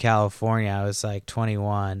moved to California, I was like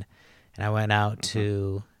 21, and I went out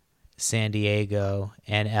to San Diego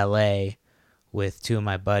and LA with two of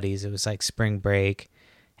my buddies. It was like spring break,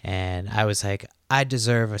 and I was like, I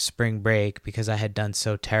deserve a spring break because I had done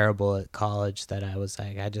so terrible at college that I was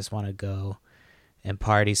like, I just want to go and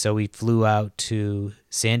party. So we flew out to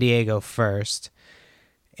San Diego first,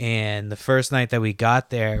 and the first night that we got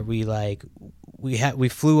there, we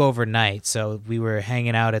flew overnight, so we were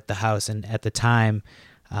hanging out at the house, and at the time,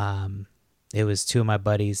 it was two of my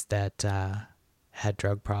buddies that had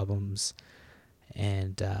drug problems,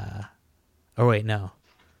 and or wait, no,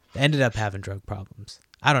 ended up having drug problems.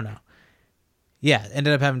 I don't know. Yeah,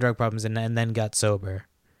 ended up having drug problems and then got sober.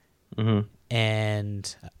 Mm-hmm.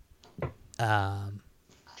 And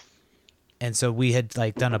so we had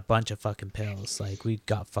like done a bunch of fucking pills. Like we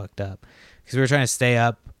got fucked up because we were trying to stay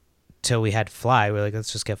up till we had to fly. We were like,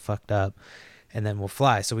 let's just get fucked up and then we'll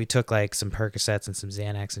fly. So we took like some Percocets and some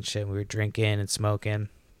Xanax and shit. And we were drinking and smoking.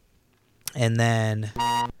 And then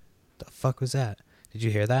the fuck was that? Did you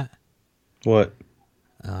hear that? What?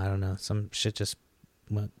 I don't know. Some shit just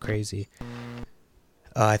went crazy.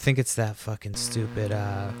 I think it's that fucking stupid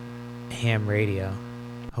ham radio.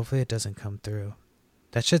 Hopefully it doesn't come through.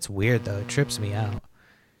 That shit's weird though. It trips me out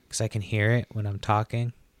because I can hear it when I'm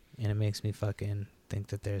talking, and it makes me fucking think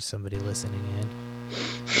that there's somebody listening in.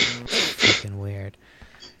 Fucking weird.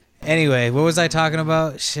 Anyway, what was I talking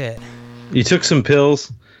about? Shit. You took some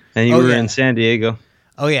pills, and you were in San Diego.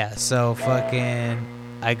 Oh yeah. So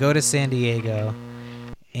fucking, I go to San Diego,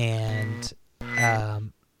 and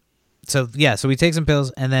so we take some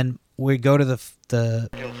pills, and then we go to the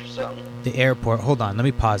airport. Hold on, let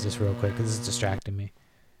me pause this real quick because this is distracting me.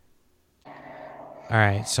 All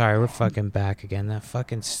right, sorry, we're fucking back again. That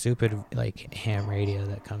fucking stupid like ham radio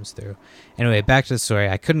that comes through. Anyway, back to the story.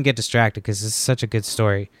 I couldn't get distracted because this is such a good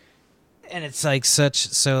story, and it's like so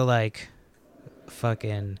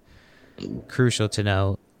fucking crucial to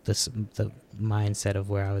know the mindset of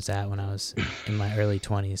where I was at when I was in my early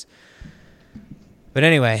 20s. But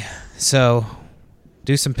anyway, so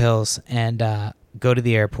do some pills and go to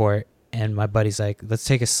the airport, and my buddy's like, let's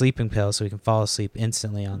take a sleeping pill so we can fall asleep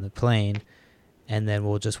instantly on the plane, and then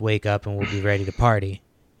we'll just wake up and we'll be ready to party.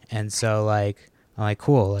 And so like I'm like,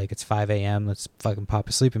 cool, like it's 5 a.m. let's fucking pop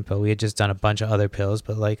a sleeping pill. We had just done a bunch of other pills,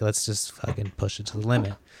 but like let's just fucking push it to the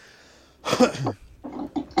limit.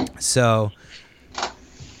 So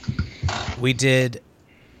we did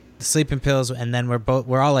the sleeping pills, and then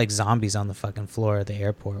we're all like zombies on the fucking floor at the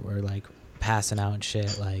airport. We're like passing out and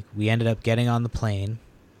shit. Like we ended up getting on the plane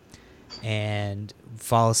and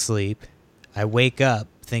fall asleep. I wake up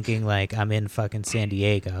thinking like I'm in fucking San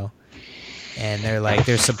Diego, and they're like,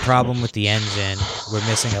 there's some problem with the engine. We're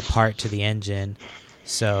missing a part to the engine,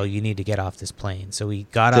 so you need to get off this plane. So we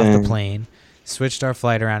got off the plane, switched our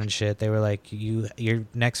flight around and shit. They were like, your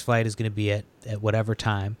next flight is going to be at whatever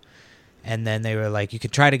time. And then they were like, you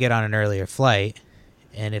could try to get on an earlier flight,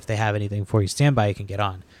 and if they have anything for you standby, you can get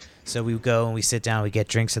on. So we go and we sit down, we get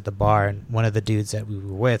drinks at the bar, and one of the dudes that we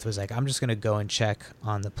were with was like, I'm just going to go and check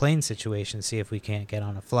on the plane situation, see if we can't get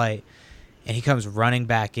on a flight. And he comes running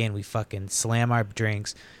back in. We fucking slam our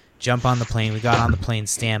drinks, jump on the plane. We got on the plane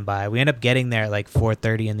standby. We end up getting there at like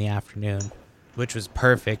 4:30 in the afternoon, which was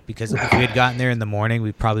perfect because if we had gotten there in the morning,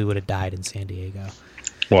 we probably would have died in San Diego.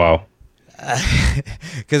 Wow.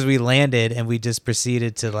 Because we landed and we just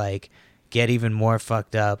proceeded to like get even more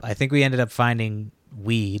fucked up. I think we ended up finding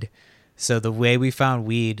weed. So the way we found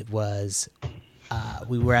weed was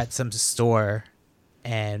we were at some store,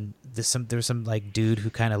 and there was some like dude who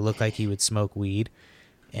kind of looked like he would smoke weed,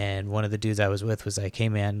 and one of the dudes I was with was like, hey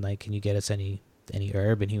man, like can you get us any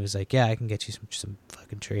herb? And he was like, yeah, I can get you some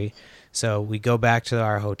fucking tree. So we go back to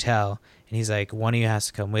our hotel, and he's like, one of you has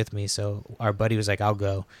to come with me. So our buddy was like, I'll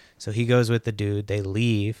go. So he goes with the dude. They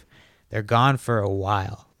leave. They're gone for a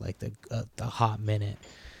while, like the hot minute.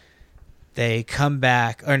 They come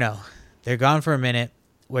back, or no, they're gone for a minute.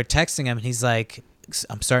 We're texting him, and he's like,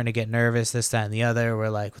 I'm starting to get nervous, this, that, and the other. We're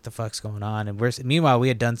like, what the fuck's going on? And meanwhile, we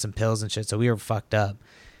had done some pills and shit, so we were fucked up.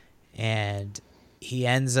 And he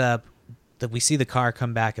ends up, we see the car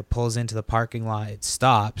come back. It pulls into the parking lot. It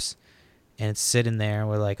stops, and it's sitting there.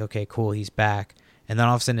 We're like, okay, cool, he's back. And then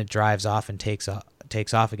all of a sudden, it drives off and takes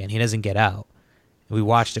off again. He doesn't get out. We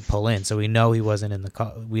watched it pull in, so we know he wasn't in the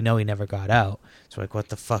car. We know he never got out. So we're like, what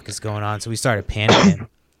the fuck is going on? So we started panicking.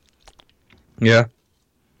 Yeah.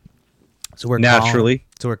 So we're naturally.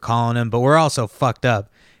 We're calling him, but we're also fucked up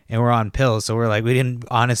and we're on pills. So we're like, we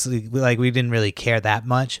didn't really care that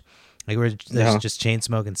much. Like we're just chain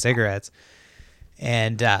smoking cigarettes.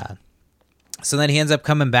 And so then he ends up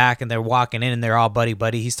coming back and they're walking in and they're all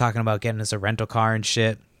buddy. He's talking about getting us a rental car and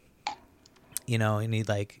shit. You know, and he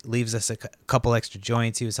like leaves us a couple extra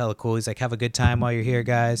joints. He was hella cool. He's like, have a good time while you're here,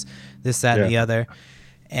 guys. This, that, and the other.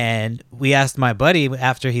 And we asked my buddy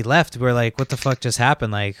after he left, we're like, what the fuck just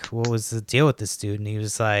happened? Like, what was the deal with this dude? And he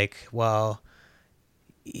was like, well,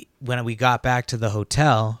 when we got back to the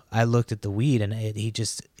hotel, I looked at the weed and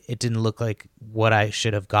it didn't look like what I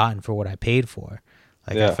should have gotten for what I paid for.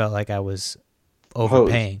 Like, I felt like I was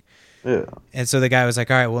overpaying. Yeah. And so the guy was like,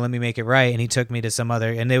 all right, well, let me make it right. And he took me to some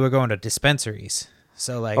other, and they were going to dispensaries.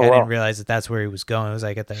 So, like, I didn't realize that that's where he was going. It was,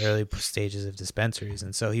 like, at the early stages of dispensaries.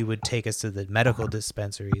 And so he would take us to the medical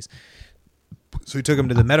dispensaries. So we took him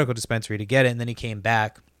to the medical dispensary to get it, and then he came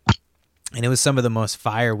back. And it was some of the most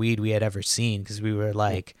fire weed we had ever seen because we were,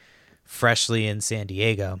 like, freshly in San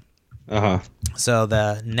Diego. Uh-huh. So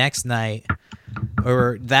the next night,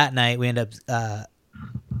 or that night, we end up,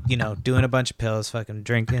 doing a bunch of pills, fucking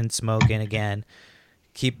drinking, smoking again.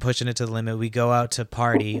 Keep pushing it to the limit. We go out to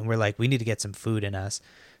party and we're like, we need to get some food in us.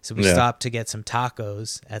 So we stop to get some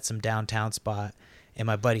tacos at some downtown spot. And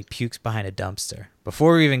my buddy pukes behind a dumpster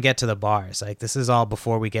before we even get to the bars. Like, this is all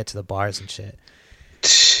before we get to the bars and shit.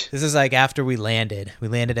 This is like after we landed. We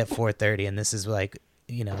landed at 4:30 and this is like,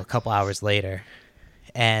 a couple hours later.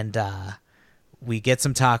 And we get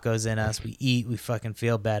some tacos in us. We eat. We fucking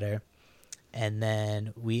feel better. And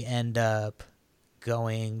then we end up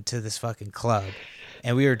going to this fucking club.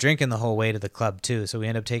 And we were drinking the whole way to the club too. So we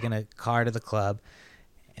end up taking a car to the club,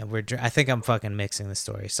 and I think I'm fucking mixing the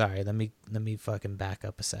story. Sorry, let me fucking back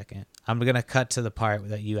up a second. I'm gonna cut to the part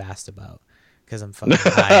that you asked about because I'm fucking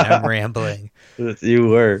high and I'm rambling. You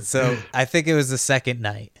were. So I think it was the second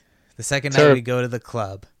night. The second night we go to the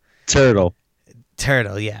club. Turtle,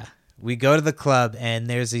 yeah. We go to the club and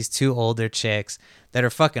there's these two older chicks that are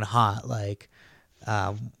fucking hot. Like,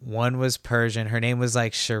 one was Persian. Her name was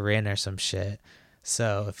like Shirin or some shit.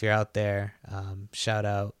 So if you're out there, shout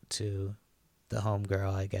out to the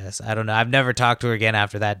homegirl, I guess. I don't know. I've never talked to her again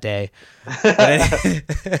after that day.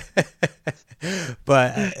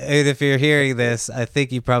 But if you're hearing this, I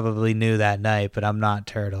think you probably knew that night, but I'm not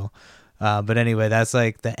Turtle. But anyway, that's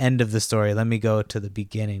like the end of the story. Let me go to the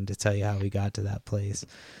beginning to tell you how we got to that place.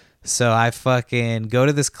 So I fucking go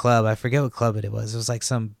to this club. I forget what club it was. It was like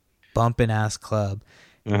some bumping ass club.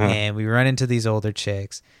 And we run into these older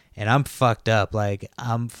chicks. And I'm fucked up. Like,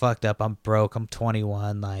 I'm fucked up. I'm broke. I'm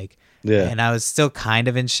 21. Like, and I was still kind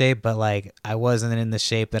of in shape, but like, I wasn't in the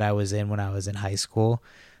shape that I was in when I was in high school.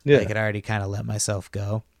 Yeah. Like, I'd already kind of let myself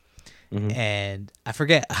go. And I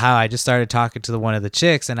forget how I just started talking to one of the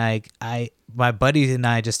chicks, and my buddy and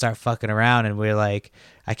I just start fucking around, and we're like,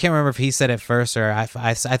 I can't remember if he said it first or I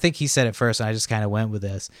think he said it first, and I just kind of went with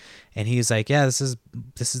this. And he was like, yeah, this is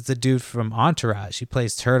the dude from Entourage. He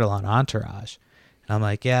plays Turtle on Entourage. And I'm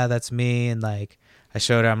like, yeah, that's me. And like, I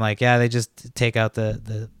showed her, I'm like, yeah, they just take out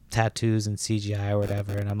the tattoos and CGI or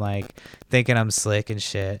whatever. And I'm like, thinking I'm slick and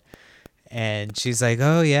shit. And she's like,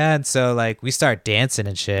 oh yeah. And so like, we start dancing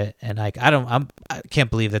and shit. And like, I can't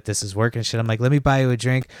believe that this is working and shit. I'm like, let me buy you a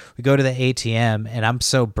drink. We go to the ATM and I'm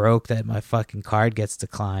so broke that my fucking card gets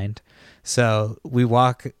declined. So we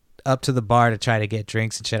walk up to the bar to try to get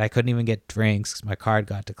drinks and shit. I couldn't even get drinks because my card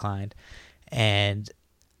got declined. And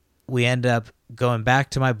we end up going back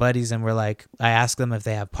to my buddies and we're like, I ask them if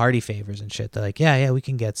they have party favors and shit. They're like, yeah, we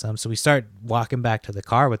can get some. So we start walking back to the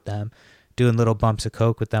car with them, doing little bumps of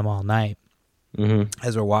coke with them all night.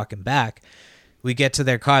 As we're walking back, we get to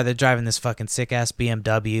their car. They're driving this fucking sick ass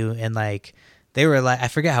BMW, and like, they were like, I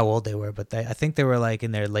forget how old they were, but I think they were like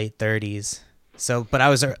in their late 30s. So, but I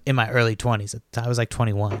was in my early 20s. I was like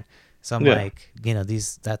 21. So I'm like,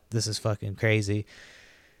 this is fucking crazy.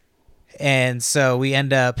 And so we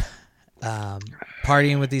end up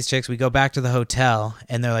partying with these chicks. We go back to the hotel,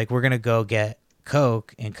 and they're like, we're gonna go get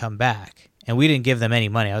coke and come back. And we didn't give them any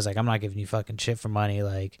money. I was like, I'm not giving you fucking shit for money.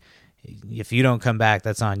 Like, if you don't come back,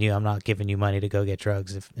 that's on you. I'm not giving you money to go get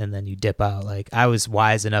drugs and then you dip out. Like, I was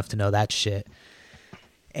wise enough to know that shit.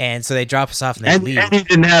 And so they drop us off and they leave. And you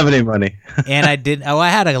didn't have any money. And I didn't. Oh, I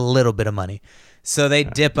had a little bit of money. So they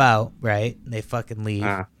dip out, right? They fucking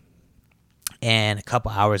leave. And a couple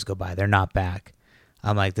hours go by. They're not back.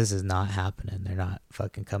 I'm like, this is not happening. They're not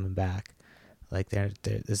fucking coming back. Like, they're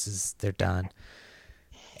done.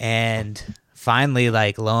 And finally,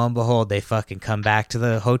 like, lo and behold, they fucking come back to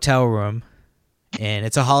the hotel room. And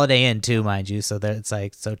it's a Holiday Inn too, mind you. So that it's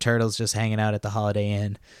like, so Turtle's just hanging out at the Holiday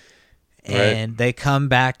Inn. And they come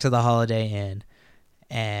back to the Holiday Inn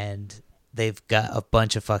and they've got a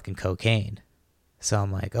bunch of fucking cocaine. So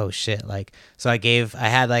I'm like, oh shit. Like, so I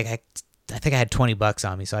think I had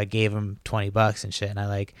 $20 on me. So I gave him $20 and shit. And I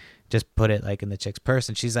like just put it like in the chick's purse,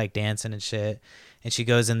 and she's like dancing and shit. And she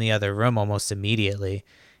goes in the other room almost immediately.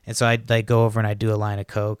 And so I like go over and I do a line of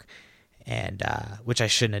coke, and which I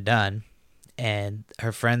shouldn't have done. And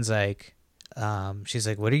her friend's like, she's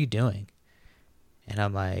like, what are you doing? And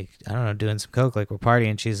I'm like, I don't know, doing some coke, like we're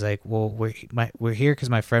partying. She's like, well, we're here because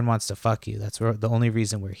my friend wants to fuck you. That's the only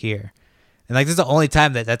reason we're here. And like, this is the only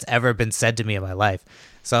time that's ever been said to me in my life.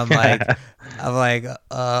 So I'm like,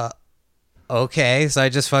 okay. So I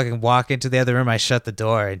just fucking walk into the other room. I shut the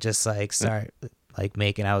door and just like start like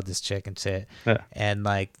making out with this chick and shit. Yeah. And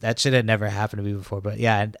like that shit had never happened to me before. But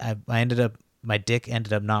yeah, I ended up, my dick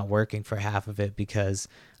ended up not working for half of it because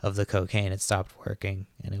of the cocaine. It stopped working,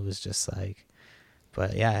 and it was just like,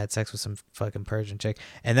 but yeah, I had sex with some fucking Persian chick.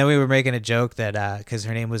 And then we were making a joke that, because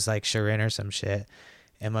her name was like Sharin or some shit.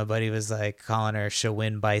 And my buddy was like calling her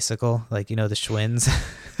Shawin Bicycle, like, you know, the Schwins.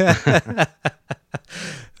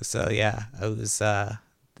 So yeah, it was.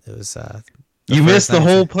 You missed the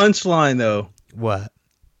whole punchline though. What?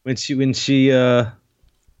 When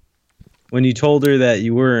you told her that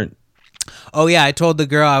you weren't. Oh yeah, I told the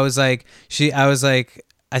girl, I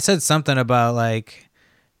said something about like,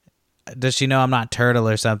 does she know I'm not Turtle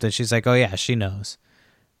or something? She's like, oh yeah, she knows.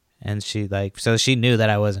 And she like, so she knew that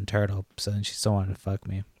I wasn't Turtle, so then she still wanted to fuck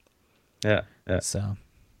me. Yeah. So,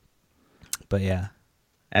 but yeah.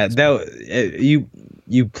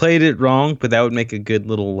 You played it wrong, but that would make a good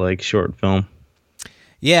little like short film.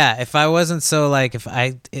 Yeah, if I wasn't so like,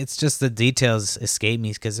 it's just the details escape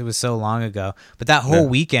me because it was so long ago. But that whole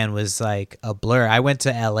weekend was like a blur. I went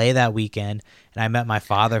to LA that weekend and I met my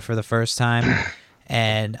father for the first time.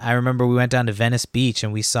 And I remember we went down to Venice Beach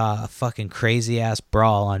and we saw a fucking crazy ass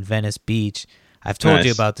brawl on Venice Beach. I've told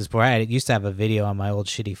you about this before. I used to have a video on my old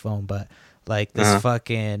shitty phone, but like this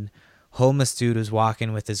fucking homeless dude was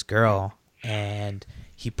walking with his girl and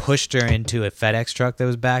he pushed her into a FedEx truck that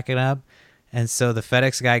was backing up. And so the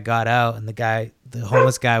FedEx guy got out, and the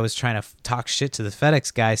homeless guy was trying to talk shit to the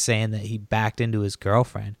FedEx guy, saying that he backed into his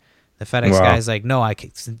girlfriend. The FedEx guy's like, no,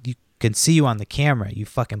 you can see you on the camera. You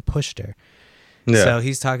fucking pushed her. Yeah. So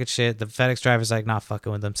he's talking shit. The FedEx driver's like, not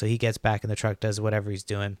fucking with him. So he gets back in the truck, does whatever he's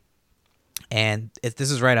doing. And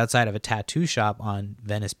this is right outside of a tattoo shop on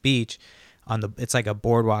Venice Beach. It's like a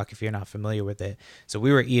boardwalk if you're not familiar with it. So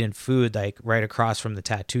we were eating food like right across from the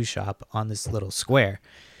tattoo shop on this little square.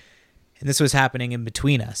 And this was happening in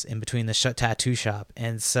between us, in between the tattoo shop.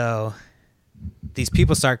 And so these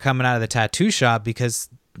people start coming out of the tattoo shop because,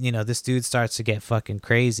 you know, this dude starts to get fucking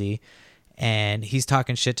crazy. And he's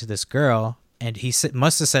talking shit to this girl. And he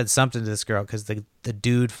must have said something to this girl because the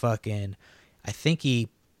dude fucking, I think he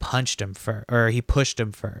punched him first. Or he pushed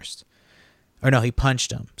him first. Or no, he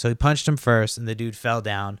punched him. So he punched him first and the dude fell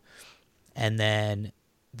down. And then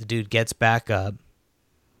the dude gets back up.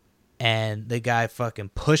 And the guy fucking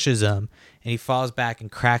pushes him, and he falls back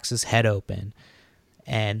and cracks his head open.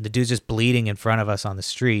 And the dude's just bleeding in front of us on the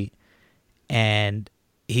street. And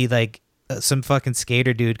he like, some fucking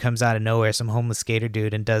skater dude comes out of nowhere, some homeless skater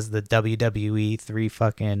dude, and does the WWE 3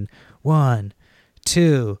 fucking 1,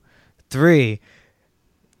 2, 3.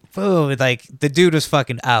 Boom. Like, the dude was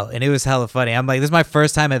fucking out, and it was hella funny. I'm like, this is my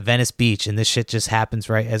first time at Venice Beach, and this shit just happens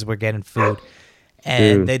right as we're getting food.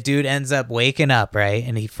 And the dude ends up waking up, right?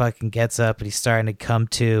 And he fucking gets up and he's starting to come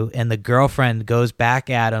to. And the girlfriend goes back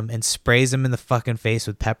at him and sprays him in the fucking face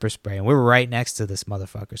with pepper spray. And we're right next to this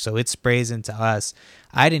motherfucker. So it sprays into us.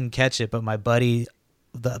 I didn't catch it, but my buddy,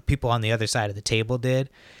 the people on the other side of the table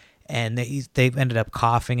did. And they ended up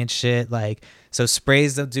coughing and shit. Like, so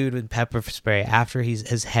sprays the dude with pepper spray after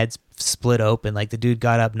his head split open. Like, the dude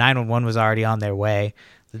got up. 911 was already on their way.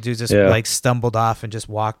 The dude just like stumbled off and just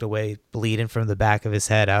walked away bleeding from the back of his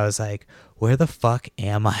head. I was like, where the fuck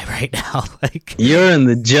am I right now? Like, you're in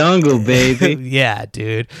the jungle, baby. Yeah,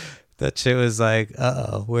 dude. That shit was like,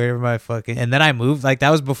 where am I fucking... And then I moved. Like, that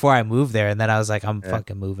was before I moved there. And then I was like, I'm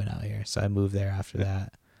fucking moving out here. So I moved there after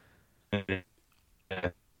that.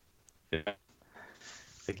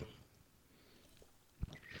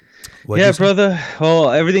 Yeah, brother. Well,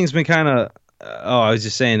 everything's been kind of... I was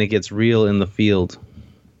just saying it gets real in the field.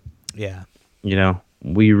 Yeah. You know,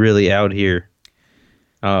 we really out here.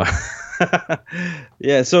 Yeah,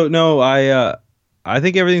 so no, I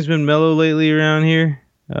think everything's been mellow lately around here.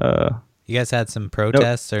 You guys had some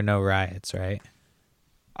protests or no riots, right?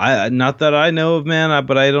 I not that I know of, man.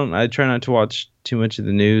 But I don't. I try not to watch too much of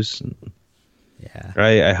the news. Yeah.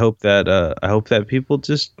 Right. I hope that people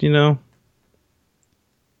just are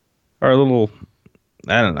a little.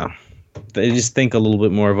 I don't know. They just think a little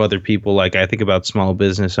bit more of other people. Like I think about small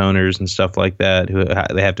business owners and stuff like that who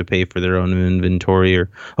they have to pay for their own inventory, or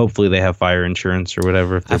hopefully they have fire insurance or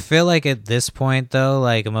whatever. I feel like at this point though,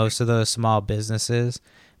 like most of those small businesses,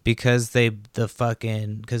 because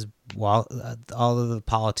while all of the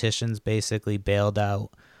politicians basically bailed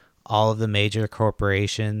out all of the major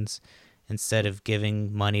corporations. Instead of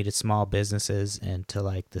giving money to small businesses and to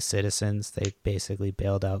like the citizens, they basically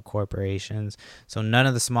bailed out corporations. So none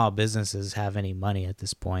of the small businesses have any money at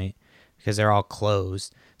this point because they're all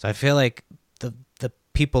closed. So I feel like the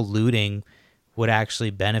people looting would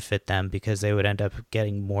actually benefit them because they would end up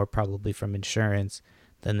getting more probably from insurance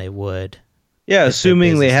than they would. Yeah,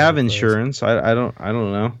 assuming they have insurance. I don't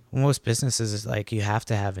know. Most businesses is like you have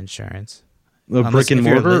to have insurance. Brick and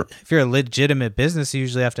mortar. If you're a legitimate business, you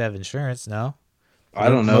usually have to have insurance. No, I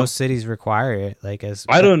don't know. Most cities require it.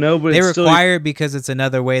 I don't know, but they require it because it's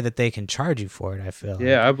another way that they can charge you for it. I feel.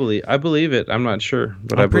 Yeah, like. I believe it. I'm not sure,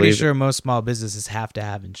 but I'm pretty sure most small businesses have to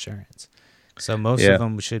have insurance, so most of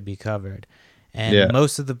them should be covered. And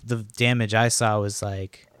most of the damage I saw was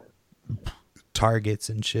like Targets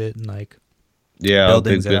and shit, and like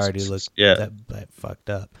buildings that already looked that fucked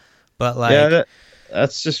up. But like.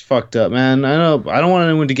 That's just fucked up, man. I don't want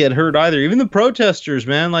anyone to get hurt either. Even the protesters,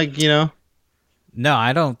 man. Like, No,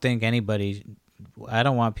 I don't think anybody. I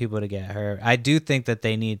don't want people to get hurt. I do think that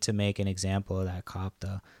they need to make an example of that cop,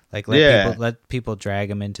 though. Like, let people drag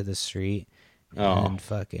him into the street and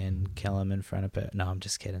fucking kill him in front of it. No, I'm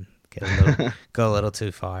just kidding. Go a little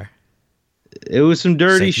too far. It was some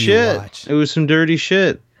dirty shit. It was some dirty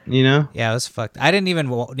shit. Yeah, it was fucked. I didn't even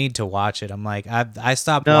need to watch it. I'm like, I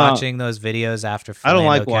stopped watching those videos after Philando I don't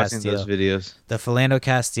like Castile. watching those videos. The Philando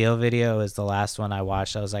Castile video is the last one I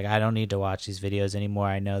watched. I was like, I don't need to watch these videos anymore.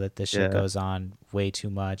 I know that this shit goes on way too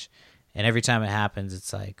much. And every time it happens,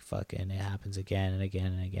 it's like, fucking, it happens again and again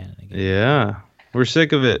and again and again. Yeah, we're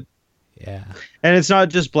sick of it. Yeah. And it's not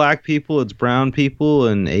just black people, it's brown people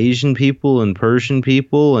and Asian people and Persian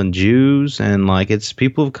people and Jews. And like, it's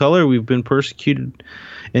people of color. We've been persecuted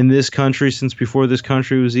in this country since before this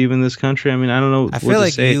country was even this country. I mean, I don't know. I feel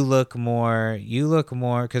like you look more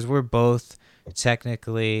because we're both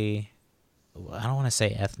technically, I don't want to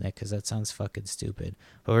say ethnic because that sounds fucking stupid,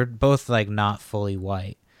 but we're both like not fully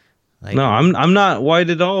white. Like, no, I'm not white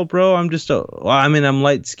at all, bro. I'm just I'm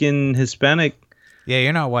light skinned Hispanic. Yeah,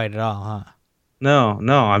 you're not white at all, huh? No,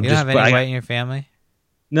 I'm you just. You don't have any white in your family?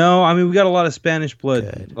 No, I mean we got a lot of Spanish blood.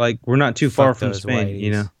 Good. Like we're not too far from Spain,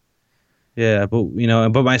 whiteys. Yeah,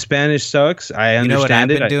 but my Spanish sucks. I understand it. You know what I've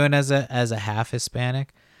been doing as a half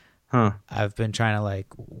Hispanic? Huh? I've been trying to like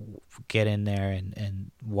get in there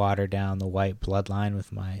and water down the white bloodline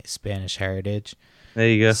with my Spanish heritage. There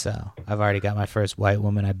you go. So I've already got my first white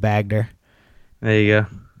woman. I bagged her. There you go.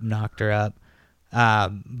 Knocked her up.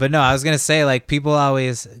 But no, I was gonna say like people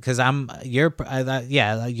always because you're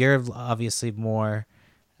obviously more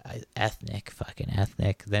fucking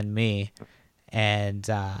ethnic than me, and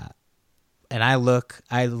I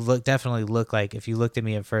definitely look like if you looked at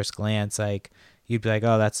me at first glance like you'd be like,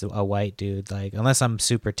 oh, that's a white dude, like unless I'm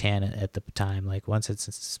super tan at the time. Like once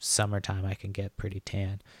it's summertime I can get pretty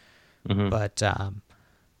tan. Mm-hmm. But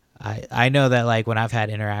I know that like when I've had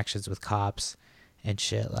interactions with cops and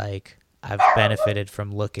shit, like I've benefited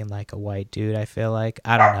from looking like a white dude. I feel like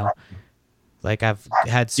I don't know. Like I've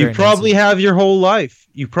had certain. You probably have your whole life.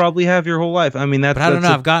 I mean that's. But I don't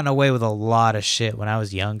know. I've gotten away with a lot of shit when I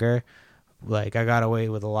was younger. Like I got away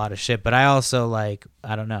with a lot of shit, but I also like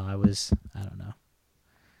I don't know. I don't know.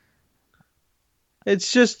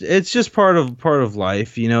 It's just part of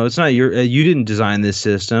life, It's not you didn't design this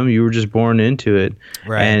system. You were just born into it,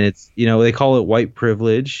 right? And it's they call it white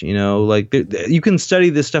privilege. Like you can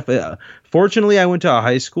study this stuff. Fortunately, I went to a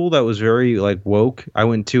high school that was very like woke. I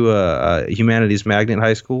went to a humanities magnet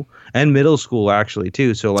high school and middle school actually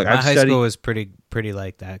too. So like my high school was pretty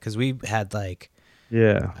like that because we had like.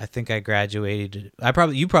 Yeah, I think I graduated.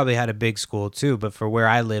 You probably had a big school too, but for where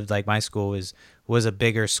I lived, like my school was a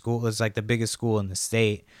bigger school. It was like the biggest school in the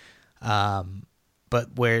state. But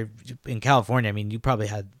where in California, I mean, you probably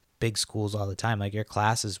had big schools all the time. Like your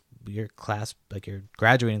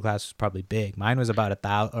graduating class was probably big. Mine was about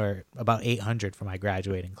 1,000 or about 800 for my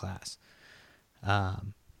graduating class.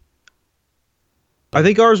 I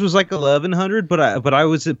think ours was like 1,100, but I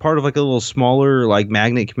was part of like a little smaller like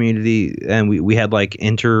magnet community, and we had like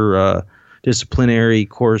disciplinary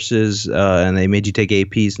courses, and they made you take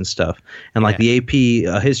APs and stuff. And like the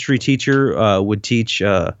AP history teacher would teach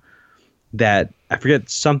that, I forget,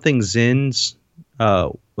 something Zinn's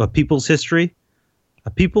a people's history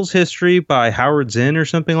by Howard Zinn or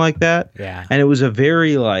something like that. Yeah. And it was a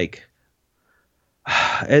very like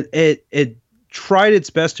it tried its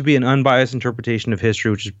best to be an unbiased interpretation of history,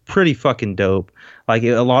 which is pretty fucking dope. Like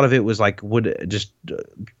a lot of it was like would just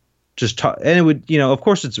talk, and it would, of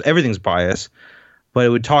course everything's biased, but it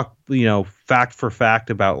would talk, fact for fact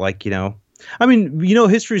about like, I mean,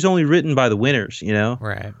 history is only written by the winners,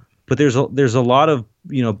 Right. But there's a lot of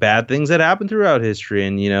bad things that happen throughout history,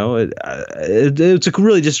 and it's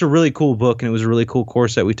a really cool book, and it was a really cool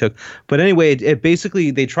course that we took. But anyway, it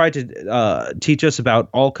basically, they tried to teach us about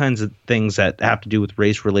all kinds of things that have to do with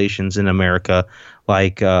race relations in America,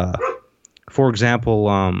 like for example,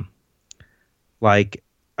 like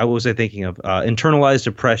what was I thinking of? Internalized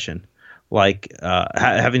oppression, like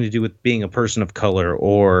having to do with being a person of color,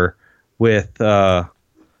 or with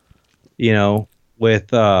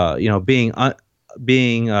being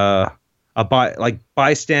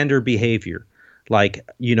bystander behavior, like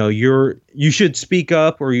you should speak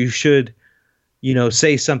up, or you should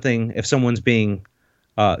say something if someone's being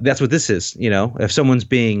that's what this is, if someone's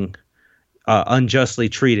being unjustly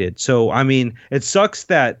treated. So I mean, it sucks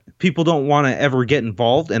that people don't want to ever get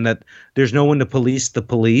involved, and that there's no one to police the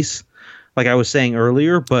police, like I was saying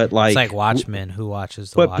earlier. But like, it's like Watchmen. Who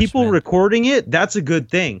watches the but Watchmen? People recording it, that's a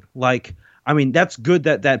good thing. Like, I mean, that's good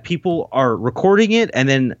that people are recording it, and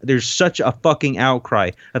then there's such a fucking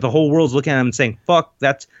outcry that the whole world's looking at them and saying, fuck,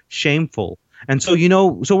 that's shameful. And so,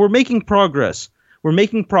 so we're making progress.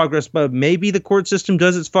 But maybe the court system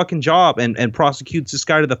does its fucking job and prosecutes this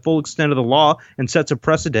guy to the full extent of the law and sets a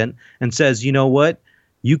precedent and says, you know what?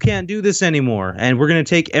 You can't do this anymore, and we're going to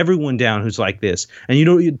take everyone down who's like this.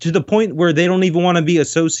 And to the point where they don't even want to be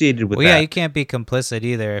associated with that. Yeah, you can't be complicit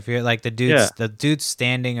either. If you're like the dudes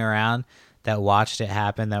standing around that watched it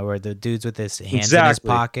happen, that were the dudes with his hands in his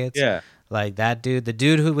pockets. Yeah. Like that dude, the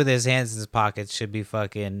dude who with his hands in his pockets should be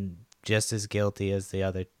fucking just as guilty as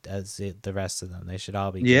the rest of them. They should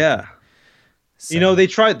all be guilty. Yeah. So, they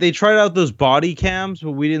tried out those body cams,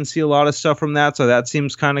 but we didn't see a lot of stuff from that, so that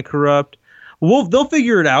seems kind of corrupt. They'll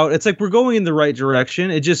figure it out. It's like we're going in the right direction.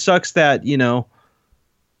 It just sucks that,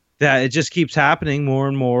 that it just keeps happening more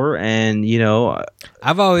and more. And,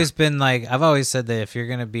 I've always said that if you're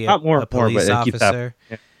going to be a police officer,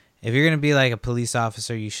 if you're going to be like a police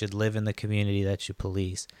officer, you should live in the community that you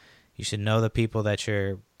police. You should know the people that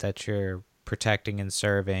you're protecting and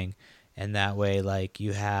serving. And that way, like,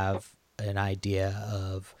 you have an idea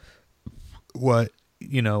of what,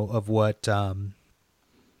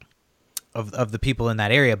 of the people in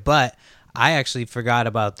that area. But I actually forgot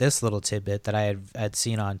about this little tidbit that I had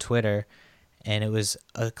seen on Twitter, and it was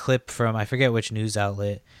a clip from, I forget which news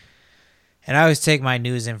outlet. And I always take my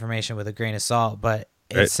news information with a grain of salt, but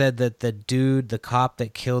it said that the cop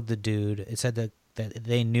that killed the dude, it said that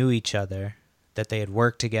they knew each other, that they had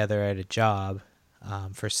worked together at a job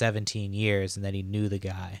for 17 years, and that he knew the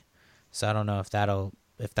guy. So I don't know if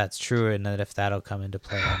that's true, and if that'll come into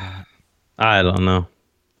play or not. I don't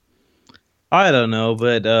know,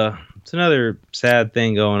 but it's another sad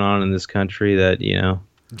thing going on in this country that, you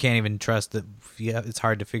can't even trust that. It's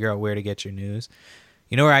hard to figure out where to get your news.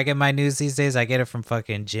 You know where I get my news these days? I get it from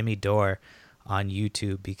fucking Jimmy Dore on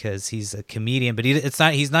YouTube, because he's a comedian, but he's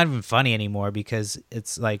not even funny anymore, because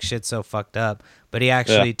it's like shit's so fucked up. But he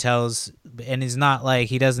actually tells, and he's not like,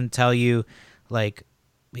 he doesn't tell you like,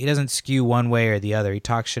 he doesn't skew one way or the other. He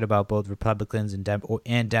talks shit about both Republicans and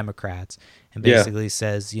Democrats, and basically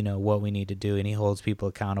says, what we need to do, and he holds people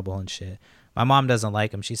accountable and shit. My mom doesn't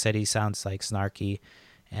like him. She said he sounds like snarky,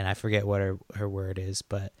 and I forget what her word is,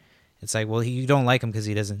 but it's like, well, you don't like him because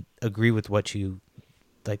he doesn't agree with what you,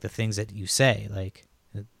 like the things that you say. Like,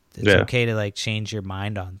 it's okay to like change your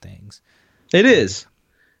mind on things. It is.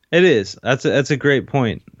 That's a great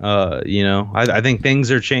point. I think things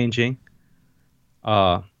are changing.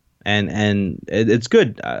 And it's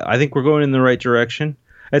good. I think we're going in the right direction.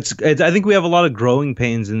 I think we have a lot of growing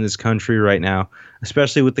pains in this country right now,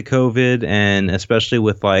 especially with the COVID, and especially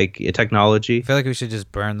with like technology. I feel like we should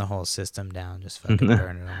just burn the whole system down. Just fucking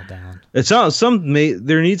burn it all down.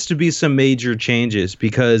 There needs to be some major changes,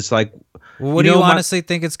 because like, what do you honestly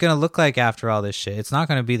think it's going to look like after all this shit? It's not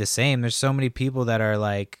going to be the same. There's so many people that are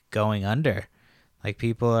like going under. Like,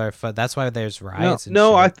 people are. That's why there's riots.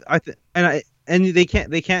 And they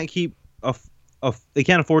can't keep they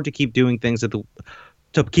can't afford to keep doing things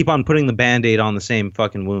to keep on putting the Band-Aid on the same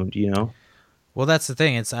fucking wound. Well, that's the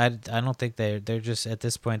thing. I don't think they're just at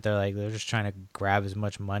this point they're just trying to grab as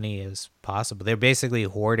much money as possible. They're basically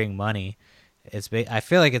hoarding money. I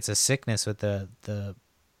feel like it's a sickness with the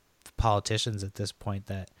politicians at this point,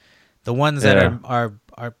 that the ones that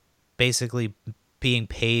are basically being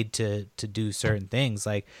paid to do certain things.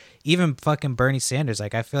 Like even fucking Bernie Sanders.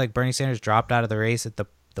 Like I feel like Bernie Sanders dropped out of the race at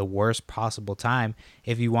the worst possible time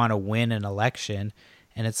if you want to win an election.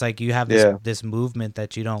 And it's like you have this movement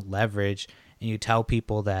that you don't leverage, and you tell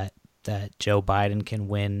people that Joe Biden can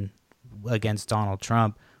win against Donald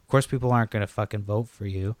Trump. Of course, people aren't going to fucking vote for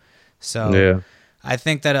you. So I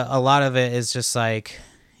think that a lot of it is just like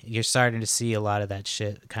you're starting to see a lot of that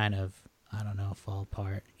shit kind of, I don't know, fall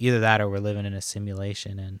apart. Either that or we're living in a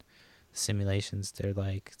simulation, and simulations, they're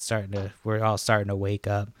like we're all starting to wake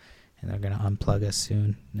up, and they're going to unplug us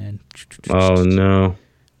soon. And oh, no.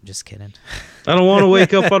 Just kidding. I don't want to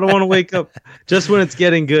wake up. I don't want to wake up just when it's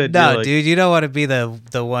getting good. No, like, dude, you don't want to be the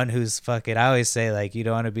one who's fucking. I always say, like, you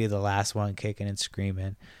don't want to be the last one kicking and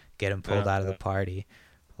screaming, getting pulled out of the party.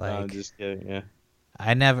 Like, I'm just kidding. Yeah.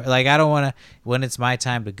 I never, like, I don't want to. When it's my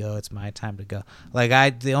time to go, it's my time to go.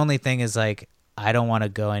 Like, the only thing is, like, I don't want to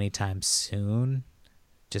go anytime soon,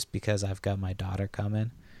 just because I've got my daughter coming,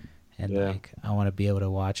 and like, I want to be able to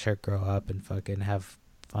watch her grow up and fucking have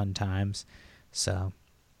fun times. So.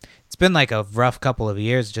 It's been like a rough couple of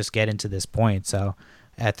years just getting to this point. So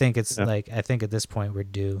I think it's like, I think at this point we're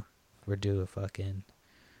due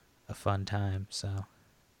a fun time. So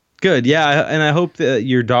good. Yeah. And I hope that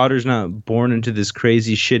your daughter's not born into this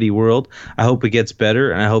crazy, shitty world. I hope it gets better,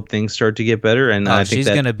 and I hope things start to get better. And I think she's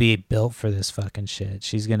going to be built for this fucking shit.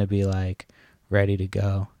 She's going to be like ready to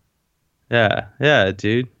go. Yeah. Yeah,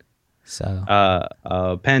 dude. So,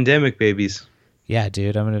 pandemic babies. Yeah,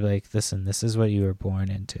 dude, I'm going to be like, listen, this is what you were born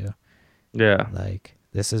into. Yeah. Like,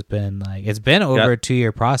 this has been like, it's been over a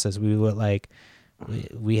 2-year process. We would like,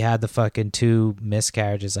 we had the fucking 2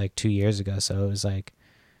 miscarriages like 2 years ago. So it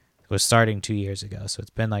was starting 2 years ago. So it's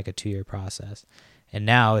been like a 2-year process. And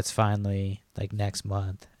now it's finally like next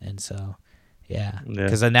month. And so, yeah.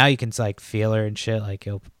 Because now you can like feel her and shit. Like,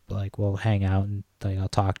 we'll hang out and like, I'll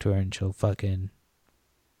talk to her and she'll fucking,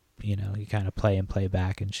 you know, you kind of play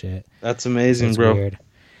back and shit. That's amazing, bro. Weird.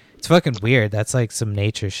 It's fucking weird. That's like some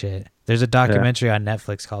nature shit. There's a documentary on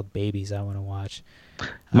Netflix called Babies I want to watch.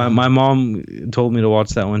 My mom told me to watch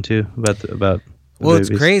that one too about well,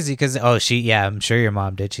 babies. It's crazy because I'm sure your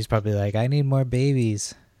mom did. She's probably like, I need more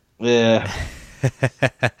babies. Yeah.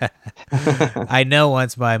 I know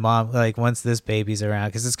once this baby's around,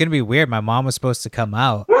 because it's gonna be weird. My mom was supposed to come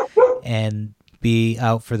out and be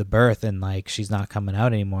out for the birth, and like she's not coming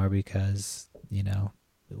out anymore because, you know,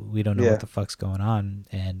 we don't know what the fuck's going on,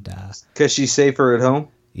 and because she's safer at home.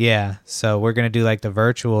 Yeah, so we're gonna do like the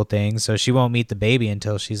virtual thing, so she won't meet the baby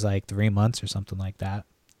until she's like 3 months or something like that.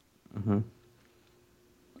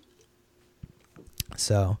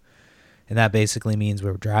 So, and that basically means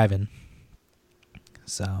we're driving.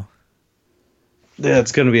 So yeah,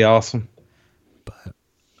 it's gonna be awesome. But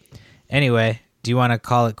anyway, do you want to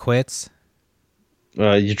call it quits?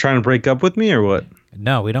 You trying to break up with me or what?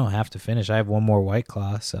 No, we don't have to finish. I have one more White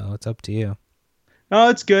Claw, so it's up to you. No,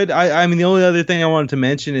 it's good. I mean, the only other thing I wanted to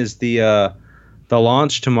mention is the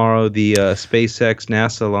launch tomorrow, the SpaceX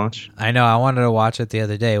NASA launch. I know. I wanted to watch it the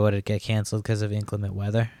other day. What, did it get canceled because of inclement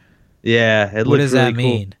weather? Yeah, what does really that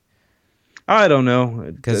mean? I don't know.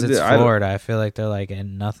 Because it's Florida. I feel like they're like,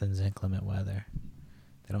 and nothing's inclement weather.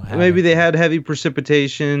 They don't have. Maybe they had heavy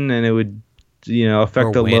precipitation and it would, you know,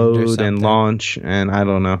 affect the load and launch, and I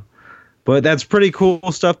don't know. But that's pretty cool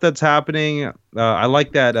stuff that's happening. I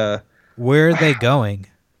like that. Where are they going?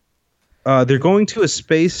 They're going to a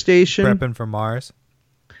space station. Prepping for Mars?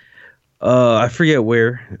 I forget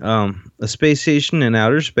where. A space station in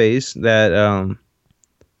outer space that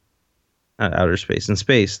not outer space, in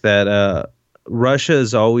space that Russia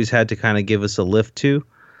has always had to kind of give us a lift to.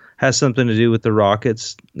 Has something to do with the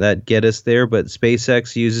rockets that get us there, but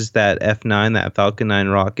SpaceX uses that F9, that Falcon 9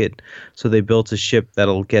 rocket, so they built a ship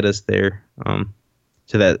that'll get us there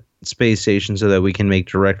to that space station so that we can make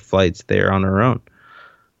direct flights there on our own.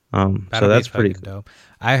 So that's pretty cool. Dope.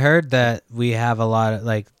 I heard that we have a lot of,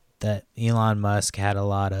 like, that Elon Musk had a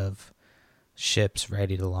lot of ships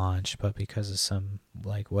ready to launch, but because of some,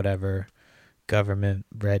 like, whatever government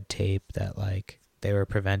red tape that, like, they were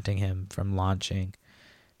preventing him from launching.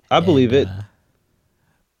 I believe it.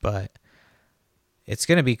 But it's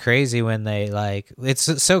going to be crazy when they, like,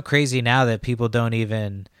 it's so crazy now that people don't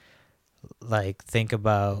even, like, think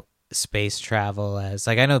about space travel as,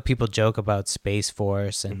 like, I know people joke about Space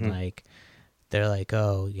Force and like, they're like,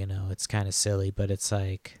 oh, you know, it's kind of silly, but it's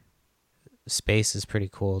like, space is pretty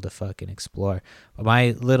cool to fucking explore. But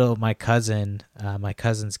my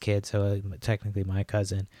cousin's kid, so technically my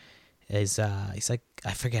cousin, is he's like,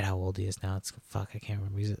 I forget how old he is now. It's I can't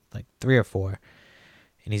remember. He's like 3 or 4,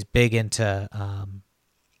 and he's big into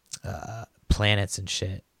planets and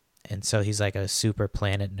shit. And so he's like a super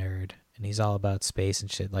planet nerd, and he's all about space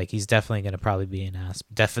and shit. Like he's definitely gonna probably be he's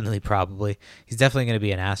definitely gonna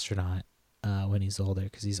be an astronaut when he's older,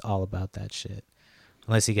 because he's all about that shit.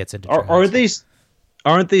 Unless he gets into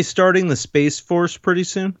aren't they starting the Space Force pretty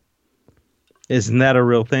soon? Isn't that a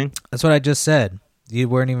real thing? That's what I just said. You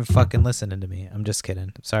weren't even fucking listening to me. I'm just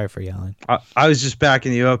kidding. Sorry for yelling. I was just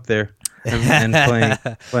backing you up there and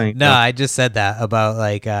playing. No, I just said that about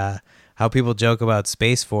like how people joke about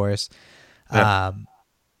Space Force. Yeah.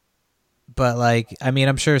 But like, I mean,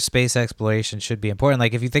 I'm sure space exploration should be important.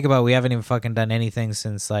 Like if you think about it, we haven't even fucking done anything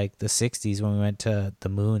since like the 60s when we went to the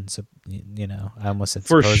moon. So, you know, I almost said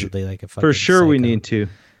supposedly like a fucking for sure psycho. we need to.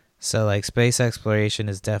 So like space exploration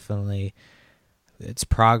is definitely, it's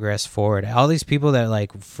progress forward. All these people that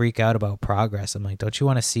like freak out about progress, I'm like, don't you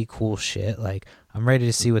want to see cool shit? Like I'm ready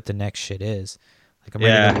to see what the next shit is. Like I'm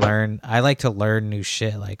ready to learn. I like to learn new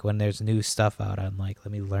shit. Like when there's new stuff out, I'm like,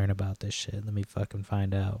 let me learn about this shit. Let me fucking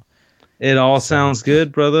find out. It all sounds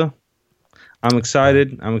good, brother. I'm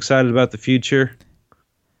excited. I'm excited about the future.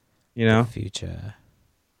 You know? The future.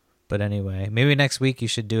 But anyway, maybe next week you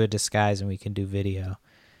should do a disguise and we can do video.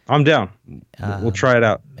 I'm down. We'll try it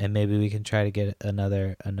out. And maybe we can try to get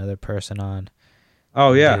another person on.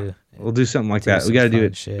 Oh yeah. We'll do something like that. We got to do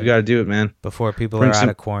it. Shit. We got to do it, man. Before people are out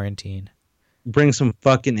of quarantine. Bring some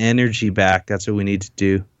fucking energy back. That's what we need to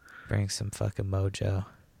do. Bring some fucking mojo.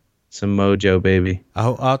 Some mojo, baby.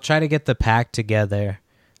 I'll try to get the pack together,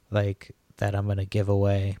 like that I'm gonna give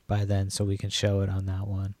away by then, so we can show it on that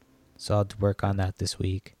one. So I'll work on that this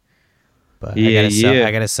week. But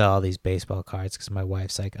I gotta sell all these baseball cards because my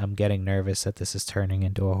wife's like, I'm getting nervous that this is turning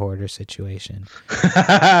into a hoarder situation.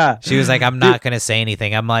 She was like, I'm not gonna say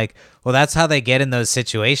anything. I'm like, well, that's how they get in those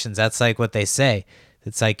situations. That's like what they say.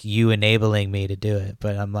 It's like you enabling me to do it.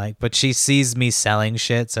 But I'm like, but she sees me selling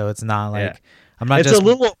shit, so it's not like I'm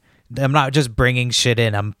not just bringing shit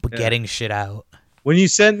in. I'm getting shit out. When you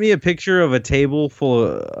sent me a picture of a table full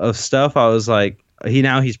of stuff, I was like,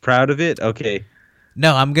 he's proud of it. Okay.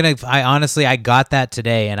 No, I honestly got that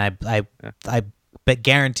today, and I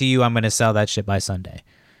guarantee you I'm gonna sell that shit by Sunday.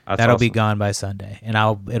 That'll be gone by Sunday, and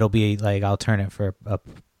it'll be like I'll turn it for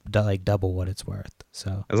like double what it's worth.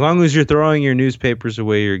 So as long as you're throwing your newspapers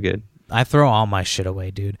away, you're good. I throw all my shit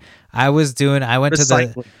away, dude. I went to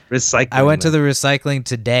the recycling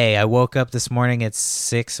today. I woke up this morning at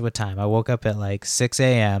 6. What time? I woke up at like 6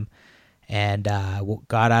 a.m. and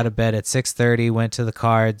got out of bed at 6:30. Went to the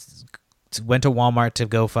cards. Went to Walmart to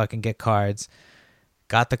go fucking get cards.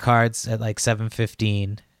 Got the cards at like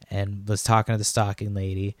 7:15 and was talking to the stocking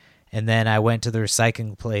lady. And then I went to the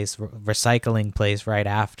recycling place right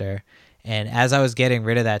after. And as I was getting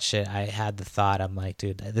rid of that shit, I had the thought, I'm like,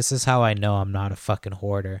 dude, this is how I know I'm not a fucking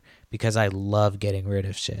hoarder, because I love getting rid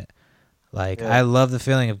of shit. Like, I love the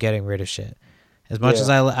feeling of getting rid of shit. As much as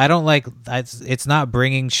I don't like, it's not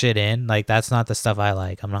bringing shit in. Like, that's not the stuff I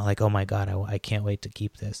like. I'm not like, oh my God, I can't wait to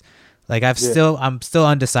keep this. Like, I'm still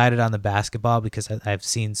undecided on the basketball, because I've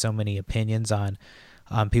seen so many opinions on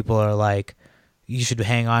people are like, you should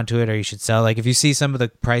hang on to it or you should sell. Like, if you see some of the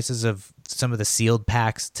prices of some of the sealed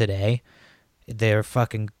packs today, they're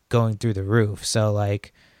fucking going through the roof. So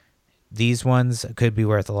like, these ones could be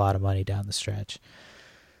worth a lot of money down the stretch,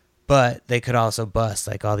 but they could also bust.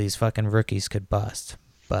 Like, all these fucking rookies could bust.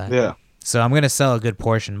 But so I'm gonna sell a good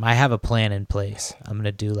portion. I have a plan in place. I'm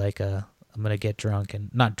gonna do like I'm gonna get drunk,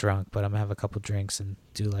 and not drunk, but I'm gonna have a couple drinks and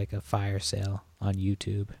do like a fire sale on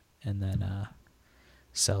YouTube, and then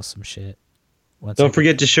sell some shit. Don't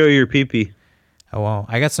forget to show your pee-pee. I won't.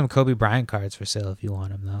 I got some Kobe Bryant cards for sale if you want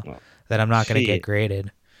them, though. That I'm not going to get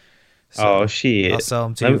graded. So shit. I'll sell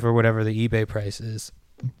them to you for whatever the eBay price is.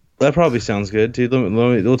 That probably sounds good, dude.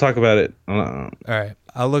 We'll talk about it. All right.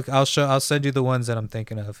 I'll send you the ones that I'm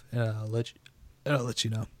thinking of, and I'll let you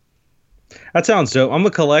know. That sounds dope. I'm a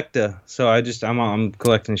collector, so I'm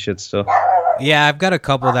collecting shit still. Yeah, I've got a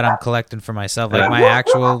couple that I'm collecting for myself. Like, my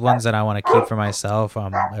actual ones that I want to keep for myself,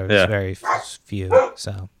 there's very few.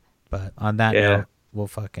 So, but on that note, we'll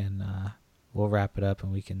fucking we'll wrap it up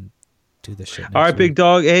and we can do this shit next All right, week. big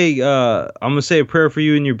dog. Hey, I'm gonna say a prayer for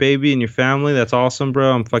you and your baby and your family. That's awesome,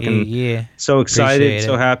 bro. I'm fucking so excited,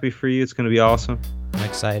 so happy for you. It's gonna be awesome. I'm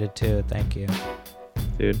excited too. Thank you,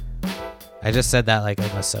 dude. I just said that like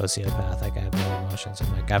I'm a sociopath. Like, I have no emotions.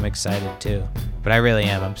 I'm like, I'm excited too, but I really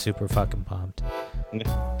am. I'm super fucking pumped.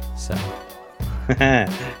 So,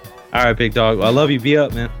 All right, big dog. I love you. Be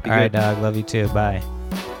up, man. Be All right, good. dog. Love you too. Bye.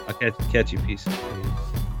 I'll catch you. Peace. Peace.